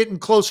getting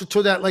closer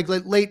to that like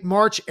late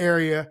March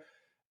area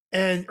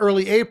and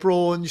early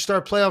April, and you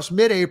start playoffs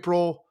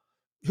mid-April.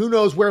 Who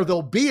knows where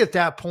they'll be at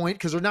that point,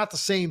 because they're not the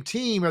same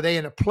team. Are they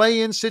in a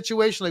play-in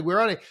situation? Like, where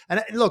are they?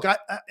 And look,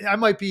 I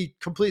might be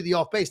completely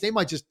off base. They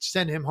might just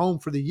send him home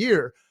for the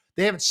year.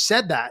 They haven't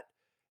said that.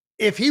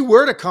 If he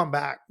were to come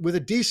back with a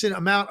decent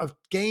amount of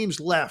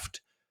games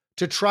left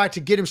to try to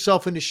get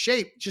himself into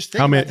shape, just think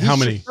how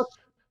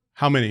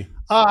many?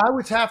 I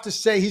would have to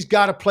say he's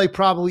got to play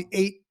probably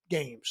 8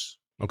 games.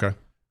 Okay.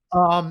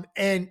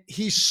 And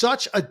he's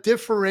such a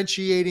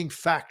differentiating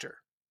factor,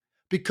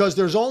 because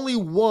there's only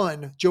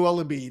one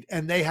Joel Embiid,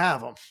 and they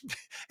have him.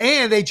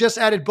 And they just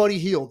added Buddy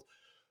Hield,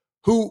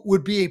 who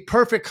would be a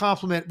perfect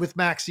complement with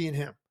Maxey and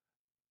him.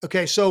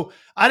 Okay, so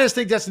I just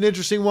think that's an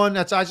interesting one.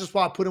 I just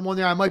want to put him on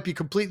there. I might be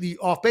completely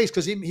off base,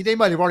 because they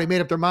might have already made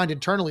up their mind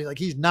internally, like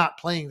he's not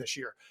playing this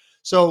year.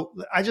 So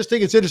I just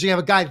think it's interesting to have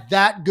a guy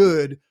that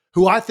good,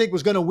 who I think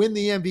was going to win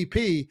the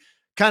MVP,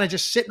 kind of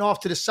just sitting off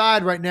to the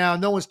side right now.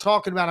 No one's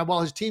talking about him while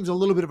his team's a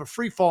little bit of a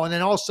free fall. And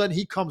then all of a sudden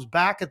he comes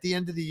back at the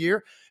end of the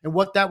year, and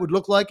what that would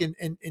look like, and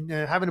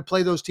having to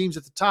play those teams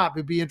at the top,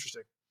 it'd be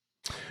interesting.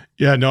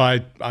 Yeah, no,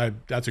 I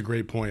that's a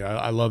great point.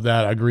 I love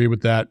that. I agree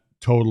with that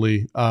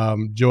totally.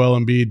 Joel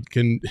Embiid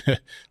can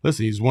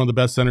listen. He's one of the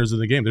best centers in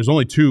the game. There's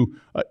only 2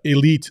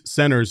 elite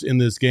centers in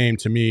this game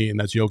to me, and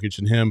that's Jokic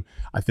and him.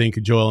 I think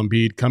Joel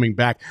Embiid coming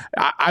back.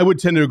 I would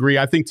tend to agree.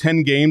 I think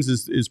 10 games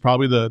is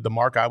probably the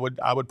mark I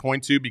would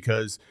point to,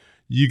 because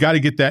you got to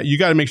get that. You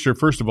got to make sure,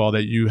 first of all,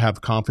 that you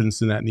have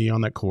confidence in that knee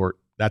on that court.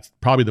 That's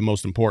probably the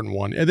most important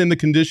one, and then the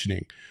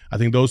conditioning. I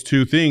think those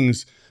 2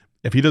 things.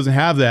 If he doesn't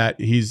have that,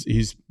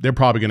 they're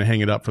probably going to hang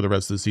it up for the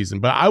rest of the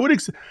season. But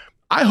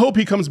I hope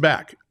he comes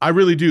back. I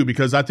really do,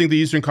 because I think the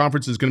Eastern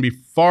Conference is going to be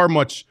it's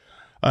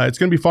going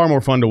to be far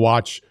more fun to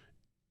watch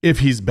if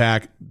he's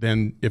back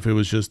than if it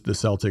was just the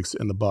Celtics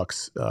and the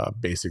Bucks,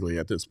 basically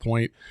at this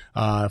point.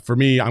 For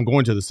me, I'm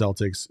going to the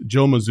Celtics.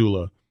 Joe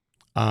Mazzulla.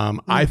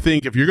 I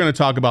think if you're going to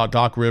talk about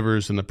Doc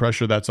Rivers and the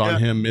pressure that's on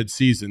Yeah. him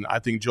midseason, I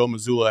think Joe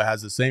Mazzulla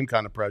has the same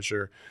kind of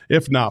pressure,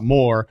 if not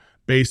more,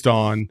 based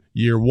on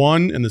year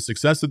one and the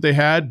success that they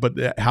had,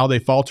 but how they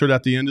faltered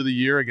at the end of the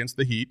year against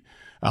the Heat.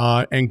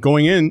 And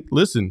going in,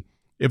 listen,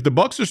 if the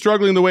Bucks are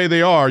struggling the way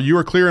they are, you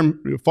are clear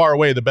and far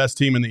away the best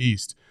team in the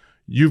East.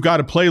 You've got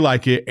to play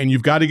like it, and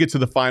you've got to get to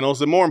the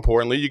finals, and more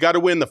importantly, you got to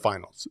win the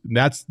finals. And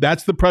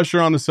that's the pressure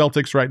on the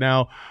Celtics right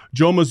now.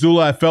 Joe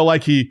Mazzulla, I felt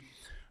like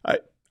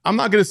I'm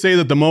not going to say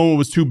that the moment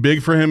was too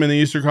big for him in the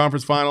Eastern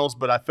Conference Finals,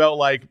 but I felt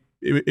like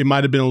it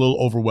might have been a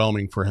little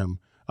overwhelming for him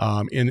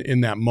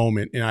in that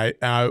moment. And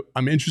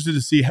I'm interested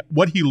to see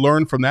what he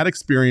learned from that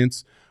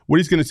experience, what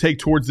he's going to take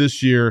towards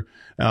this year,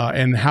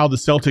 and how the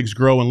Celtics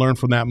grow and learn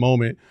from that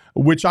moment,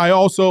 which I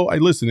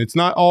listen, it's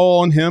not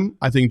all on him.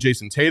 I think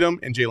Jason Tatum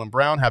and Jaylen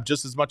Brown have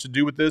just as much to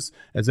do with this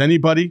as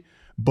anybody.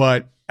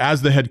 But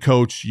as the head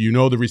coach, you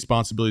know the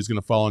responsibility is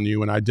going to fall on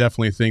you. And I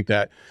definitely think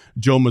that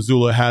Joe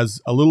Mazzulla has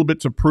a little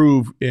bit to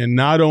prove in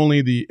not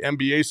only the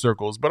NBA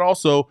circles, but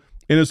also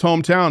in his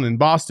hometown in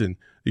Boston,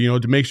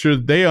 to make sure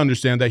that they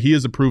understand that he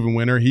is a proven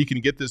winner. He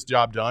can get this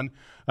job done.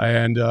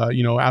 And,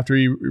 after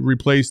he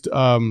replaced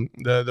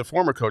the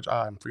former coach,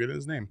 I'm forgetting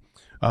his name,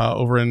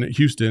 over in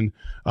Houston,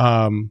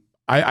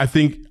 I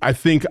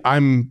think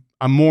I'm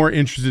more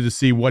interested to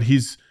see what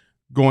he's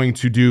going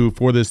to do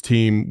for this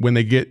team when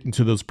they get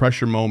into those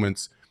pressure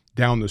moments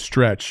down the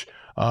stretch.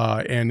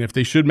 And if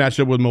they should match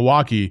up with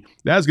Milwaukee,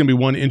 that's going to be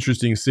one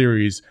interesting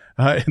series.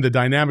 The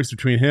dynamics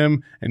between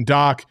him and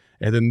Doc,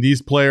 and then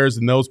these players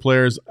and those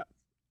players,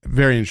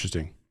 very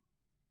interesting.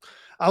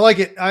 I like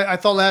it. I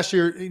thought last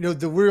year,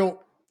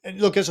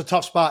 look, it's a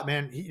tough spot,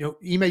 man.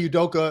 Ime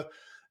Udoka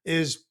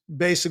is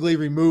basically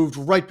removed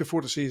right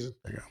before the season.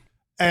 There you go.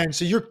 And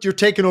so you're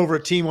taking over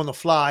a team on the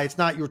fly. It's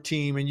not your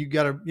team. And you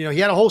got to, he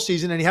had a whole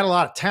season and he had a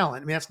lot of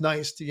talent. I mean, that's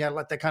nice. You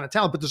got that kind of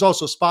talent, but there's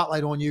also a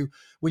spotlight on you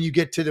when you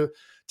get to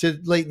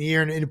late in the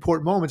year and in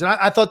important moments. And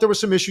I thought there were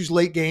some issues,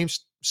 late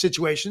games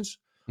situations,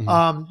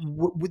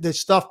 with the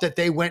stuff that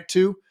they went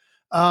to.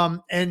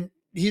 And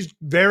he's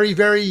very,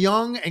 very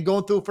young and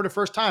going through it for the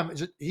first time.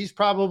 He's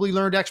probably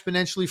learned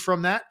exponentially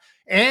from that.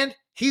 And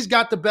he's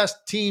got the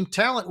best team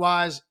talent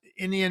wise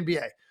in the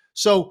NBA.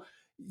 So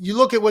you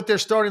look at what their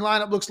starting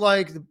lineup looks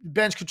like, the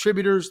bench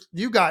contributors,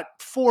 you got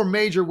four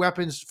major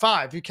weapons,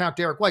 five, if you count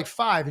Derek White,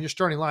 five in your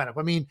starting lineup.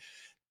 I mean,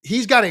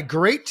 he's got a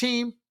great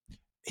team.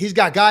 He's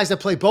got guys that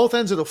play both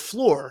ends of the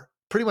floor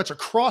pretty much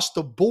across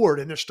the board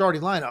in their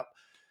starting lineup.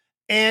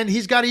 And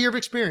he's got a year of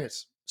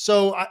experience.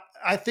 So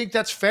I think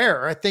that's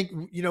fair. I think,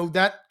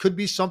 that could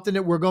be something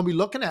that we're going to be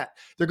looking at.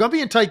 They're going to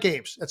be in tight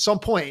games at some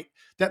point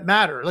that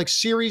matter, like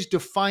series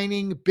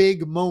defining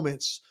big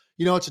moments.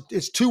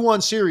 It's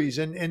 2-1 series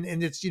and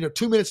it's,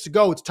 2 minutes to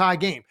go. It's tie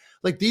game.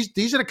 Like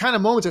these are the kind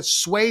of moments that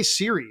sway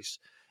series.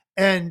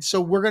 And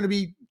so we're going to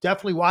be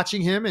definitely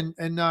watching him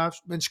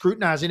and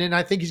scrutinizing it. And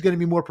I think he's going to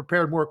be more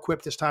prepared, more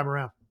equipped this time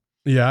around.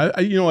 Yeah.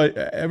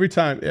 Every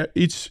time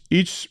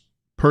each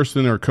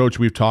person or coach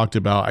we've talked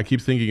about, I keep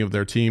thinking of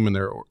their team and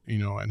their,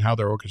 and how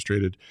they're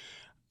orchestrated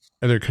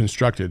and they're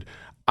constructed.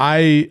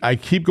 I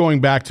keep going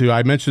back to,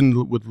 I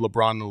mentioned with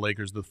LeBron and the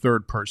Lakers, the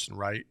third person,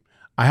 right?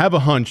 I have a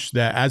hunch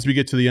that as we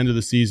get to the end of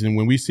the season,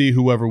 when we see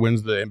whoever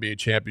wins the NBA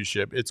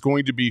championship, it's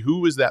going to be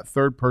who is that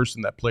third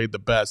person that played the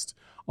best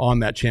on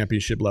that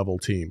championship level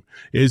team.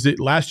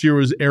 Last year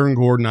was Aaron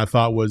Gordon, I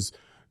thought was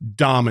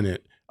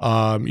dominant.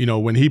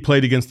 When he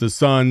played against the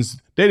Suns,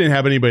 they didn't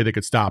have anybody that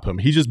could stop him.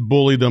 He just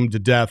bullied them to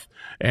death.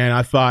 And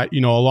I thought,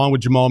 along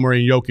with Jamal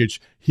Murray and Jokic,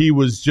 he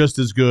was just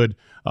as good,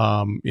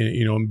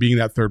 in being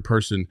that third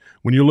person.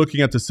 When you're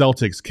looking at the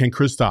Celtics,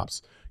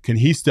 can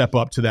he step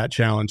up to that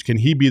challenge? Can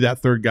he be that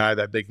third guy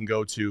that they can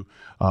go to?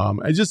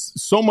 And just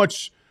so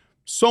much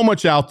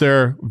out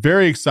there.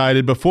 Very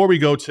excited. Before we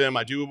go, Tim,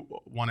 I do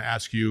want to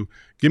ask you,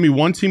 give me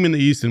one team in the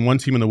East and one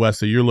team in the West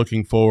that you're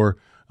looking for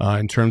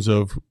in terms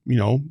of,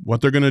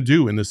 what they're going to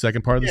do in the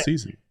second part of the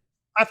season.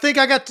 I think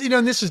I got,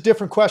 and this is a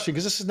different question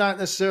because this is not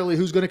necessarily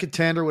who's going to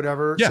contend or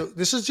whatever. Yeah. So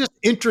this is just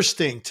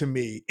interesting to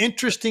me,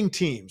 interesting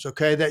teams,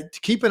 okay, that to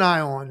keep an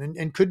eye on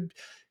and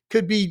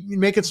could be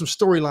making some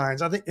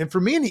storylines. I think, and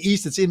for me in the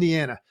East, it's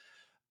Indiana.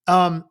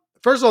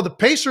 First of all, the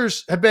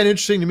Pacers have been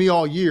interesting to me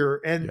all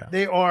year, and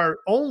they are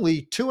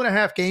only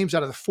 2.5 games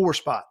out of the 4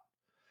 spot.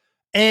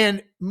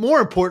 And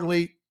more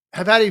importantly,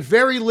 have had a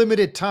very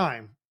limited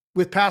time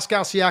with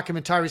Pascal Siakam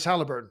and Tyrese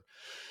Halliburton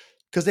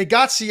because they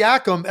got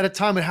Siakam at a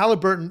time when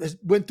Halliburton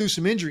went through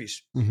some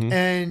injuries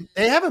and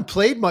they haven't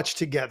played much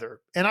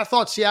together. And I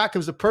thought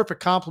Siakam's the perfect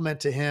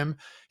complement to him.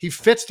 He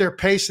fits their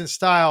pace and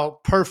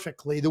style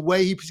perfectly. The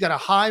way he's got a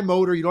high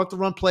motor. You don't have to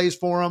run plays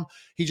for him.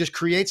 He just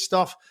creates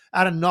stuff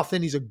out of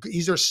nothing.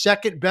 He's their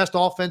second best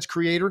offense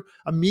creator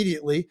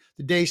immediately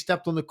the day he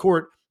stepped on the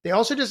court. They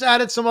also just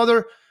added some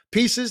other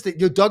pieces that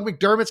Doug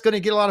McDermott's going to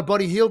get a lot of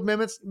Buddy Hield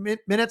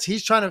minutes.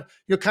 He's trying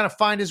to kind of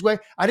find his way.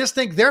 I just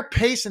think their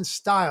pace and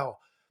style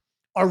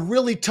are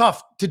really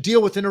tough to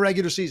deal with in a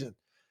regular season.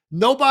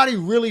 Nobody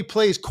really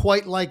plays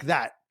quite like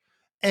that.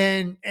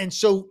 And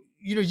so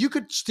you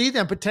could see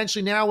them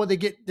potentially now when they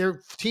get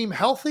their team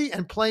healthy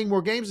and playing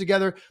more games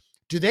together.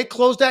 Do they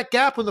close that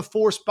gap on the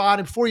 4 spot?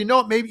 And before you know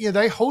it, maybe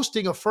they're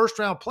hosting a first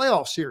round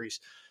playoff series.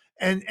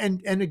 And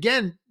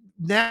again,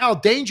 now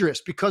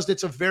dangerous because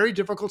it's a very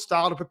difficult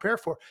style to prepare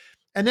for.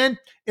 And then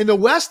in the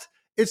West,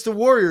 it's the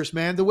Warriors,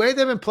 man. The way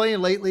they've been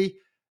playing lately,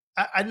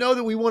 I know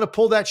that we want to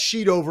pull that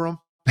sheet over them,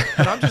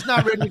 but I'm just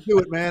not ready to do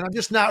it, man. I'm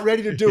just not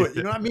ready to do it.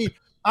 You know what I mean?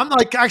 I'm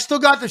like, I still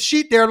got the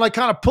sheet there, like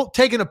kind of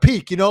taking a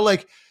peek,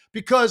 like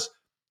because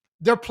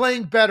they're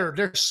playing better.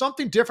 There's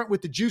something different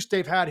with the juice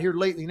they've had here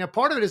lately. Now,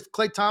 part of it is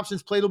Klay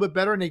Thompson's played a little bit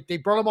better, and they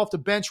brought him off the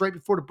bench right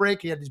before the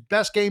break. He had his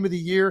best game of the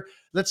year.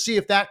 Let's see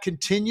if that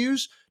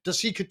continues. Does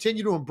he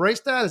continue to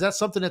embrace that? Is that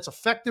something that's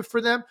effective for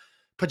them?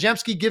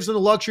 Podziemski gives them the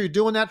luxury of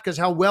doing that because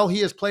how well he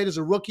has played as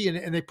a rookie,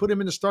 and they put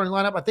him in the starting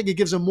lineup. I think it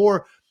gives him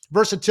more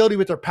versatility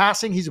with their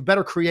passing. He's a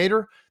better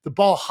creator. The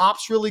ball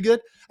hops really good.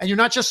 And you're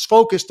not just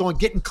focused on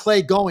getting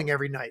Klay going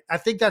every night. I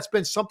think that's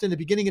been something at the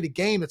beginning of the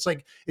game. It's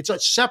like it's a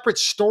separate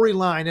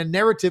storyline and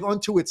narrative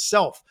unto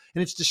itself,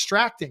 and it's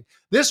distracting.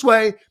 This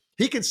way,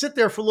 he can sit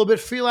there for a little bit,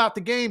 feel out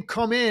the game,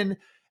 come in,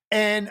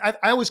 and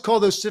I always call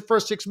those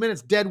first 6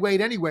 minutes dead weight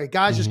anyway.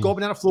 Guys just go up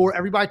and down the floor.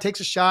 Everybody takes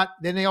a shot.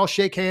 Then they all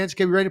shake hands.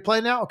 Okay, we ready to play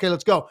now? Okay,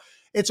 let's go.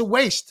 It's a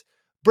waste.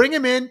 Bring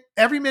him in.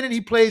 Every minute he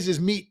plays is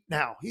meat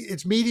now.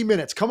 It's meaty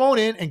minutes. Come on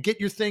in and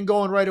get your thing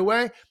going right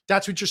away.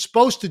 That's what you're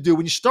supposed to do.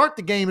 When you start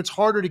the game, it's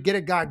harder to get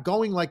a guy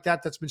going like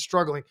that's been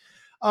struggling.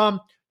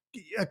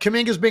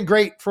 Kuminga's been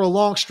great for a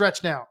long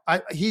stretch now.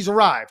 He's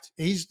arrived.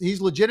 He's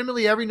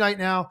legitimately every night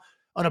now.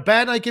 On a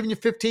bad night, giving you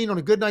 15. On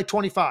a good night,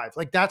 25.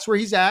 Like that's where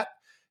he's at,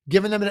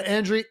 giving them an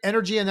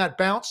energy and that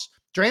bounce.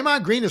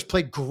 Draymond Green has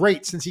played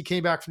great since he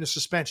came back from the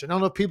suspension. I don't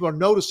know if people are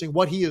noticing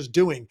what he is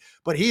doing,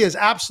 but he is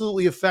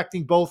absolutely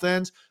affecting both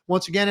ends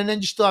once again. And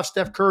then you still have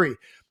Steph Curry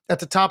at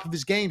the top of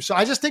his game. So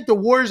I just think the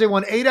Warriors, they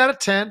won 8 out of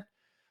 10.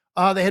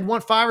 They had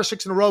won 5 or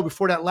 6 in a row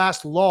before that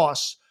last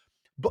loss.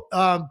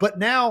 But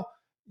now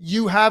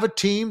you have a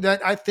team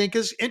that I think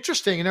is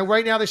interesting. And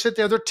right now they sit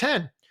there, they're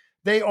 10.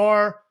 They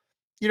are,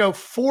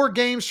 4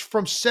 games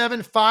from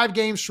 7, 5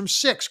 games from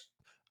 6.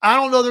 I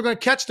don't know they're going to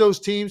catch those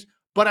teams,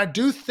 but I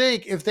do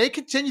think if they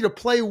continue to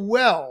play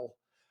well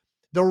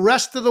the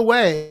rest of the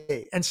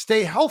way and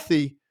stay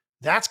healthy,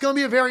 that's going to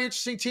be a very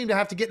interesting team to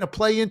have to get in a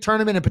play-in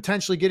tournament and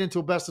potentially get into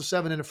a best of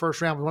 7 in the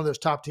first round with one of those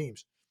top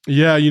teams.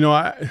 Yeah,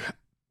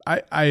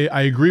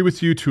 I agree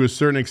with you to a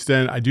certain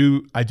extent. I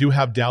do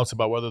have doubts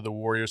about whether the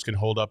Warriors can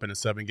hold up in a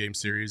 7-game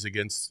series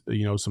against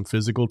some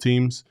physical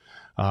teams.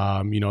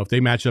 If they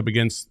match up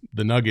against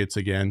the Nuggets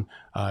again,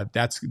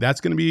 that's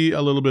going to be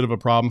a little bit of a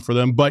problem for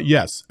them. But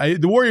yes,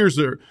 the Warriors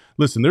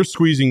they're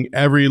squeezing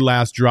every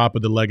last drop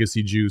of the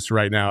legacy juice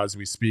right now as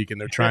we speak, and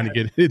they're trying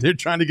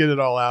to get it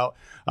all out.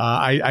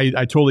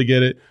 I totally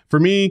get it. For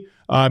me,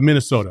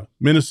 Minnesota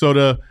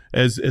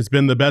has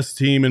been the best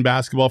team in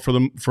basketball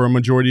for a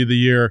majority of the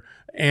year.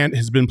 Ant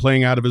has been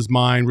playing out of his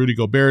mind. Rudy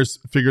Gobert's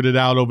figured it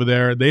out over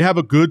there. They have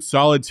a good,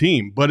 solid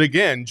team. But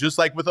again, just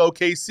like with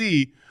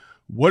OKC,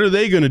 what are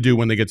they going to do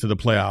when they get to the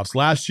playoffs?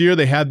 Last year,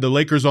 they had the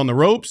Lakers on the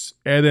ropes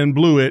and then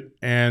blew it,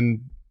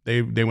 and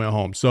they went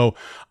home. So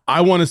I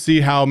want to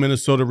see how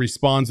Minnesota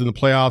responds in the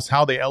playoffs,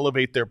 how they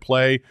elevate their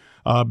play,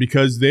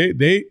 because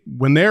they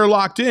when they're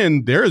locked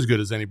in, they're as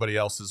good as anybody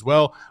else as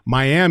well.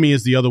 Miami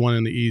is the other one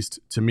in the East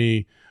to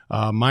me.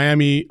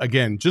 Miami,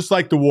 again, just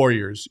like the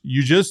Warriors,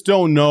 you just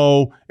don't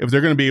know if they're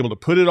going to be able to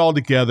put it all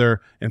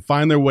together and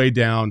find their way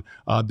down.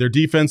 Their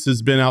defense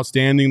has been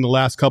outstanding the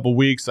last couple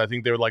weeks. I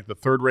think they were like the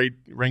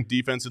third-ranked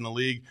defense in the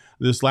league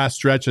this last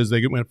stretch as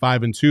they went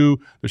 5-2.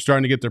 They're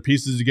starting to get their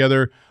pieces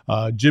together.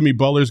 Jimmy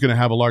Butler's going to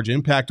have a large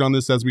impact on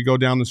this as we go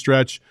down the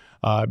stretch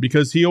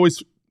because he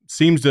always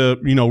seems to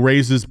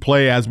raise his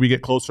play as we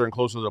get closer and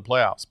closer to the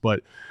playoffs.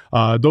 But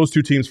those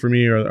two teams for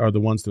me are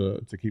the ones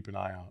to keep an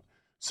eye out.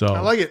 So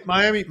I like it.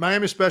 Miami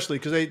especially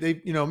because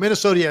they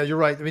Minnesota. Yeah, you're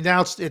right. I mean,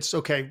 now it's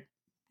okay.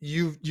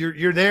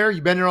 You're there.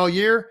 You've been there all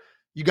year.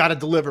 You got to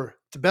deliver.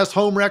 The best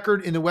home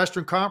record in the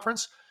Western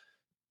Conference.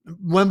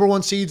 Number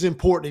 1 seed's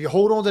important. If you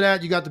hold on to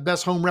that, you got the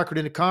best home record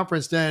in the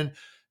conference. Then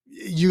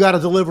you got to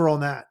deliver on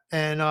that.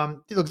 And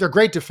look, they're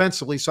great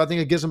defensively, so I think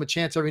it gives them a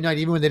chance every night.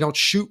 Even when they don't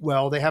shoot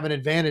well, they have an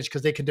advantage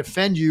because they can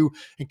defend you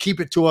and keep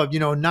it to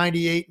a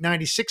 98,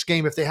 96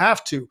 game if they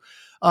have to.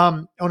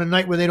 On a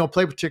night where they don't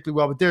play particularly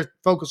well, but they're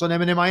focused on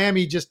them. And in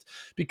Miami, just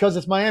because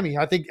it's Miami,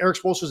 I think Eric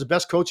Spoelstra is the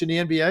best coach in the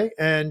NBA,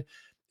 and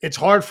it's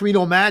hard for me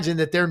to imagine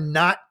that they're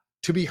not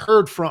to be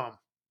heard from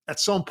at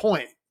some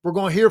point. We're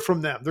going to hear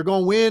from them. They're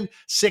going to win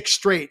 6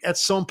 straight at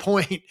some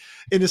point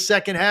in the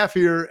second half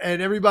here,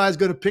 and everybody's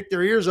going to pick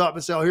their ears up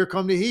and say, "Oh, here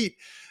come the Heat,"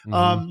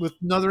 with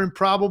another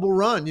improbable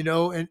run.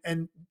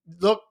 And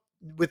look,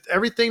 with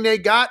everything they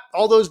got,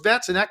 all those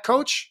vets and that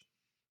coach.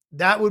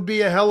 That would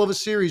be a hell of a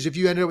series if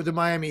you ended up with the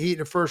Miami Heat in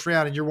the first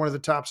round and you're one of the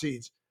top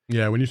seeds.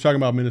 Yeah, when you're talking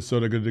about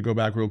Minnesota, good to go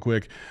back real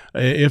quick.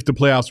 If the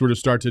playoffs were to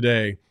start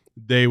today,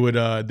 they would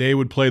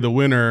play the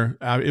winner.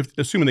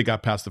 Assuming they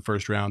got past the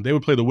first round, they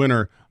would play the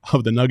winner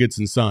of the Nuggets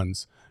and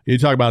Suns. You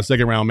talk about a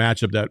second round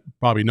matchup that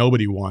probably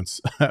nobody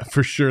wants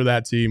for sure,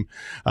 that team.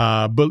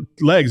 But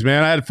Legs,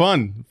 man, I had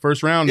fun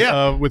first round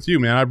with you,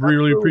 man. I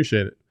really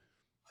appreciate it.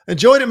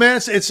 Enjoyed it, man.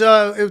 It's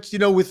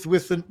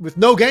with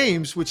no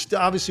games, which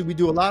obviously we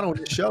do a lot on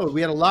this show.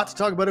 We had a lot to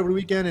talk about over the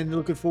weekend, and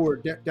looking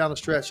forward down the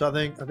stretch. So I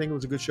think it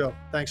was a good show.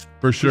 Thanks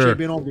for sure. Appreciate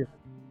being on here.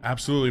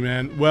 Absolutely,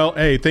 man. Well,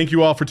 hey, thank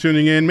you all for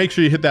tuning in. Make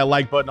sure you hit that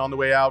like button on the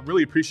way out.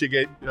 Really appreciate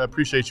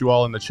you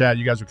all in the chat.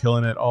 You guys are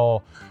killing it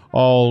all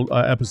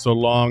episode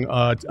long.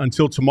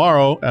 Until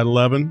tomorrow at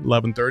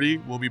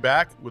 11:30, we'll be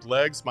back with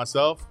Legs,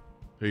 myself.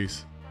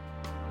 Peace.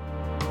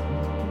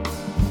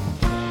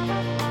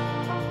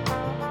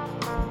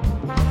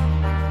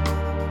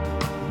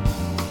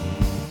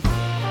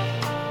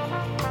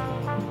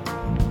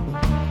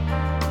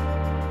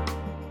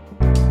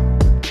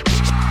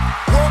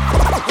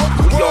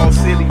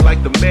 Silly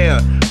like the mayor.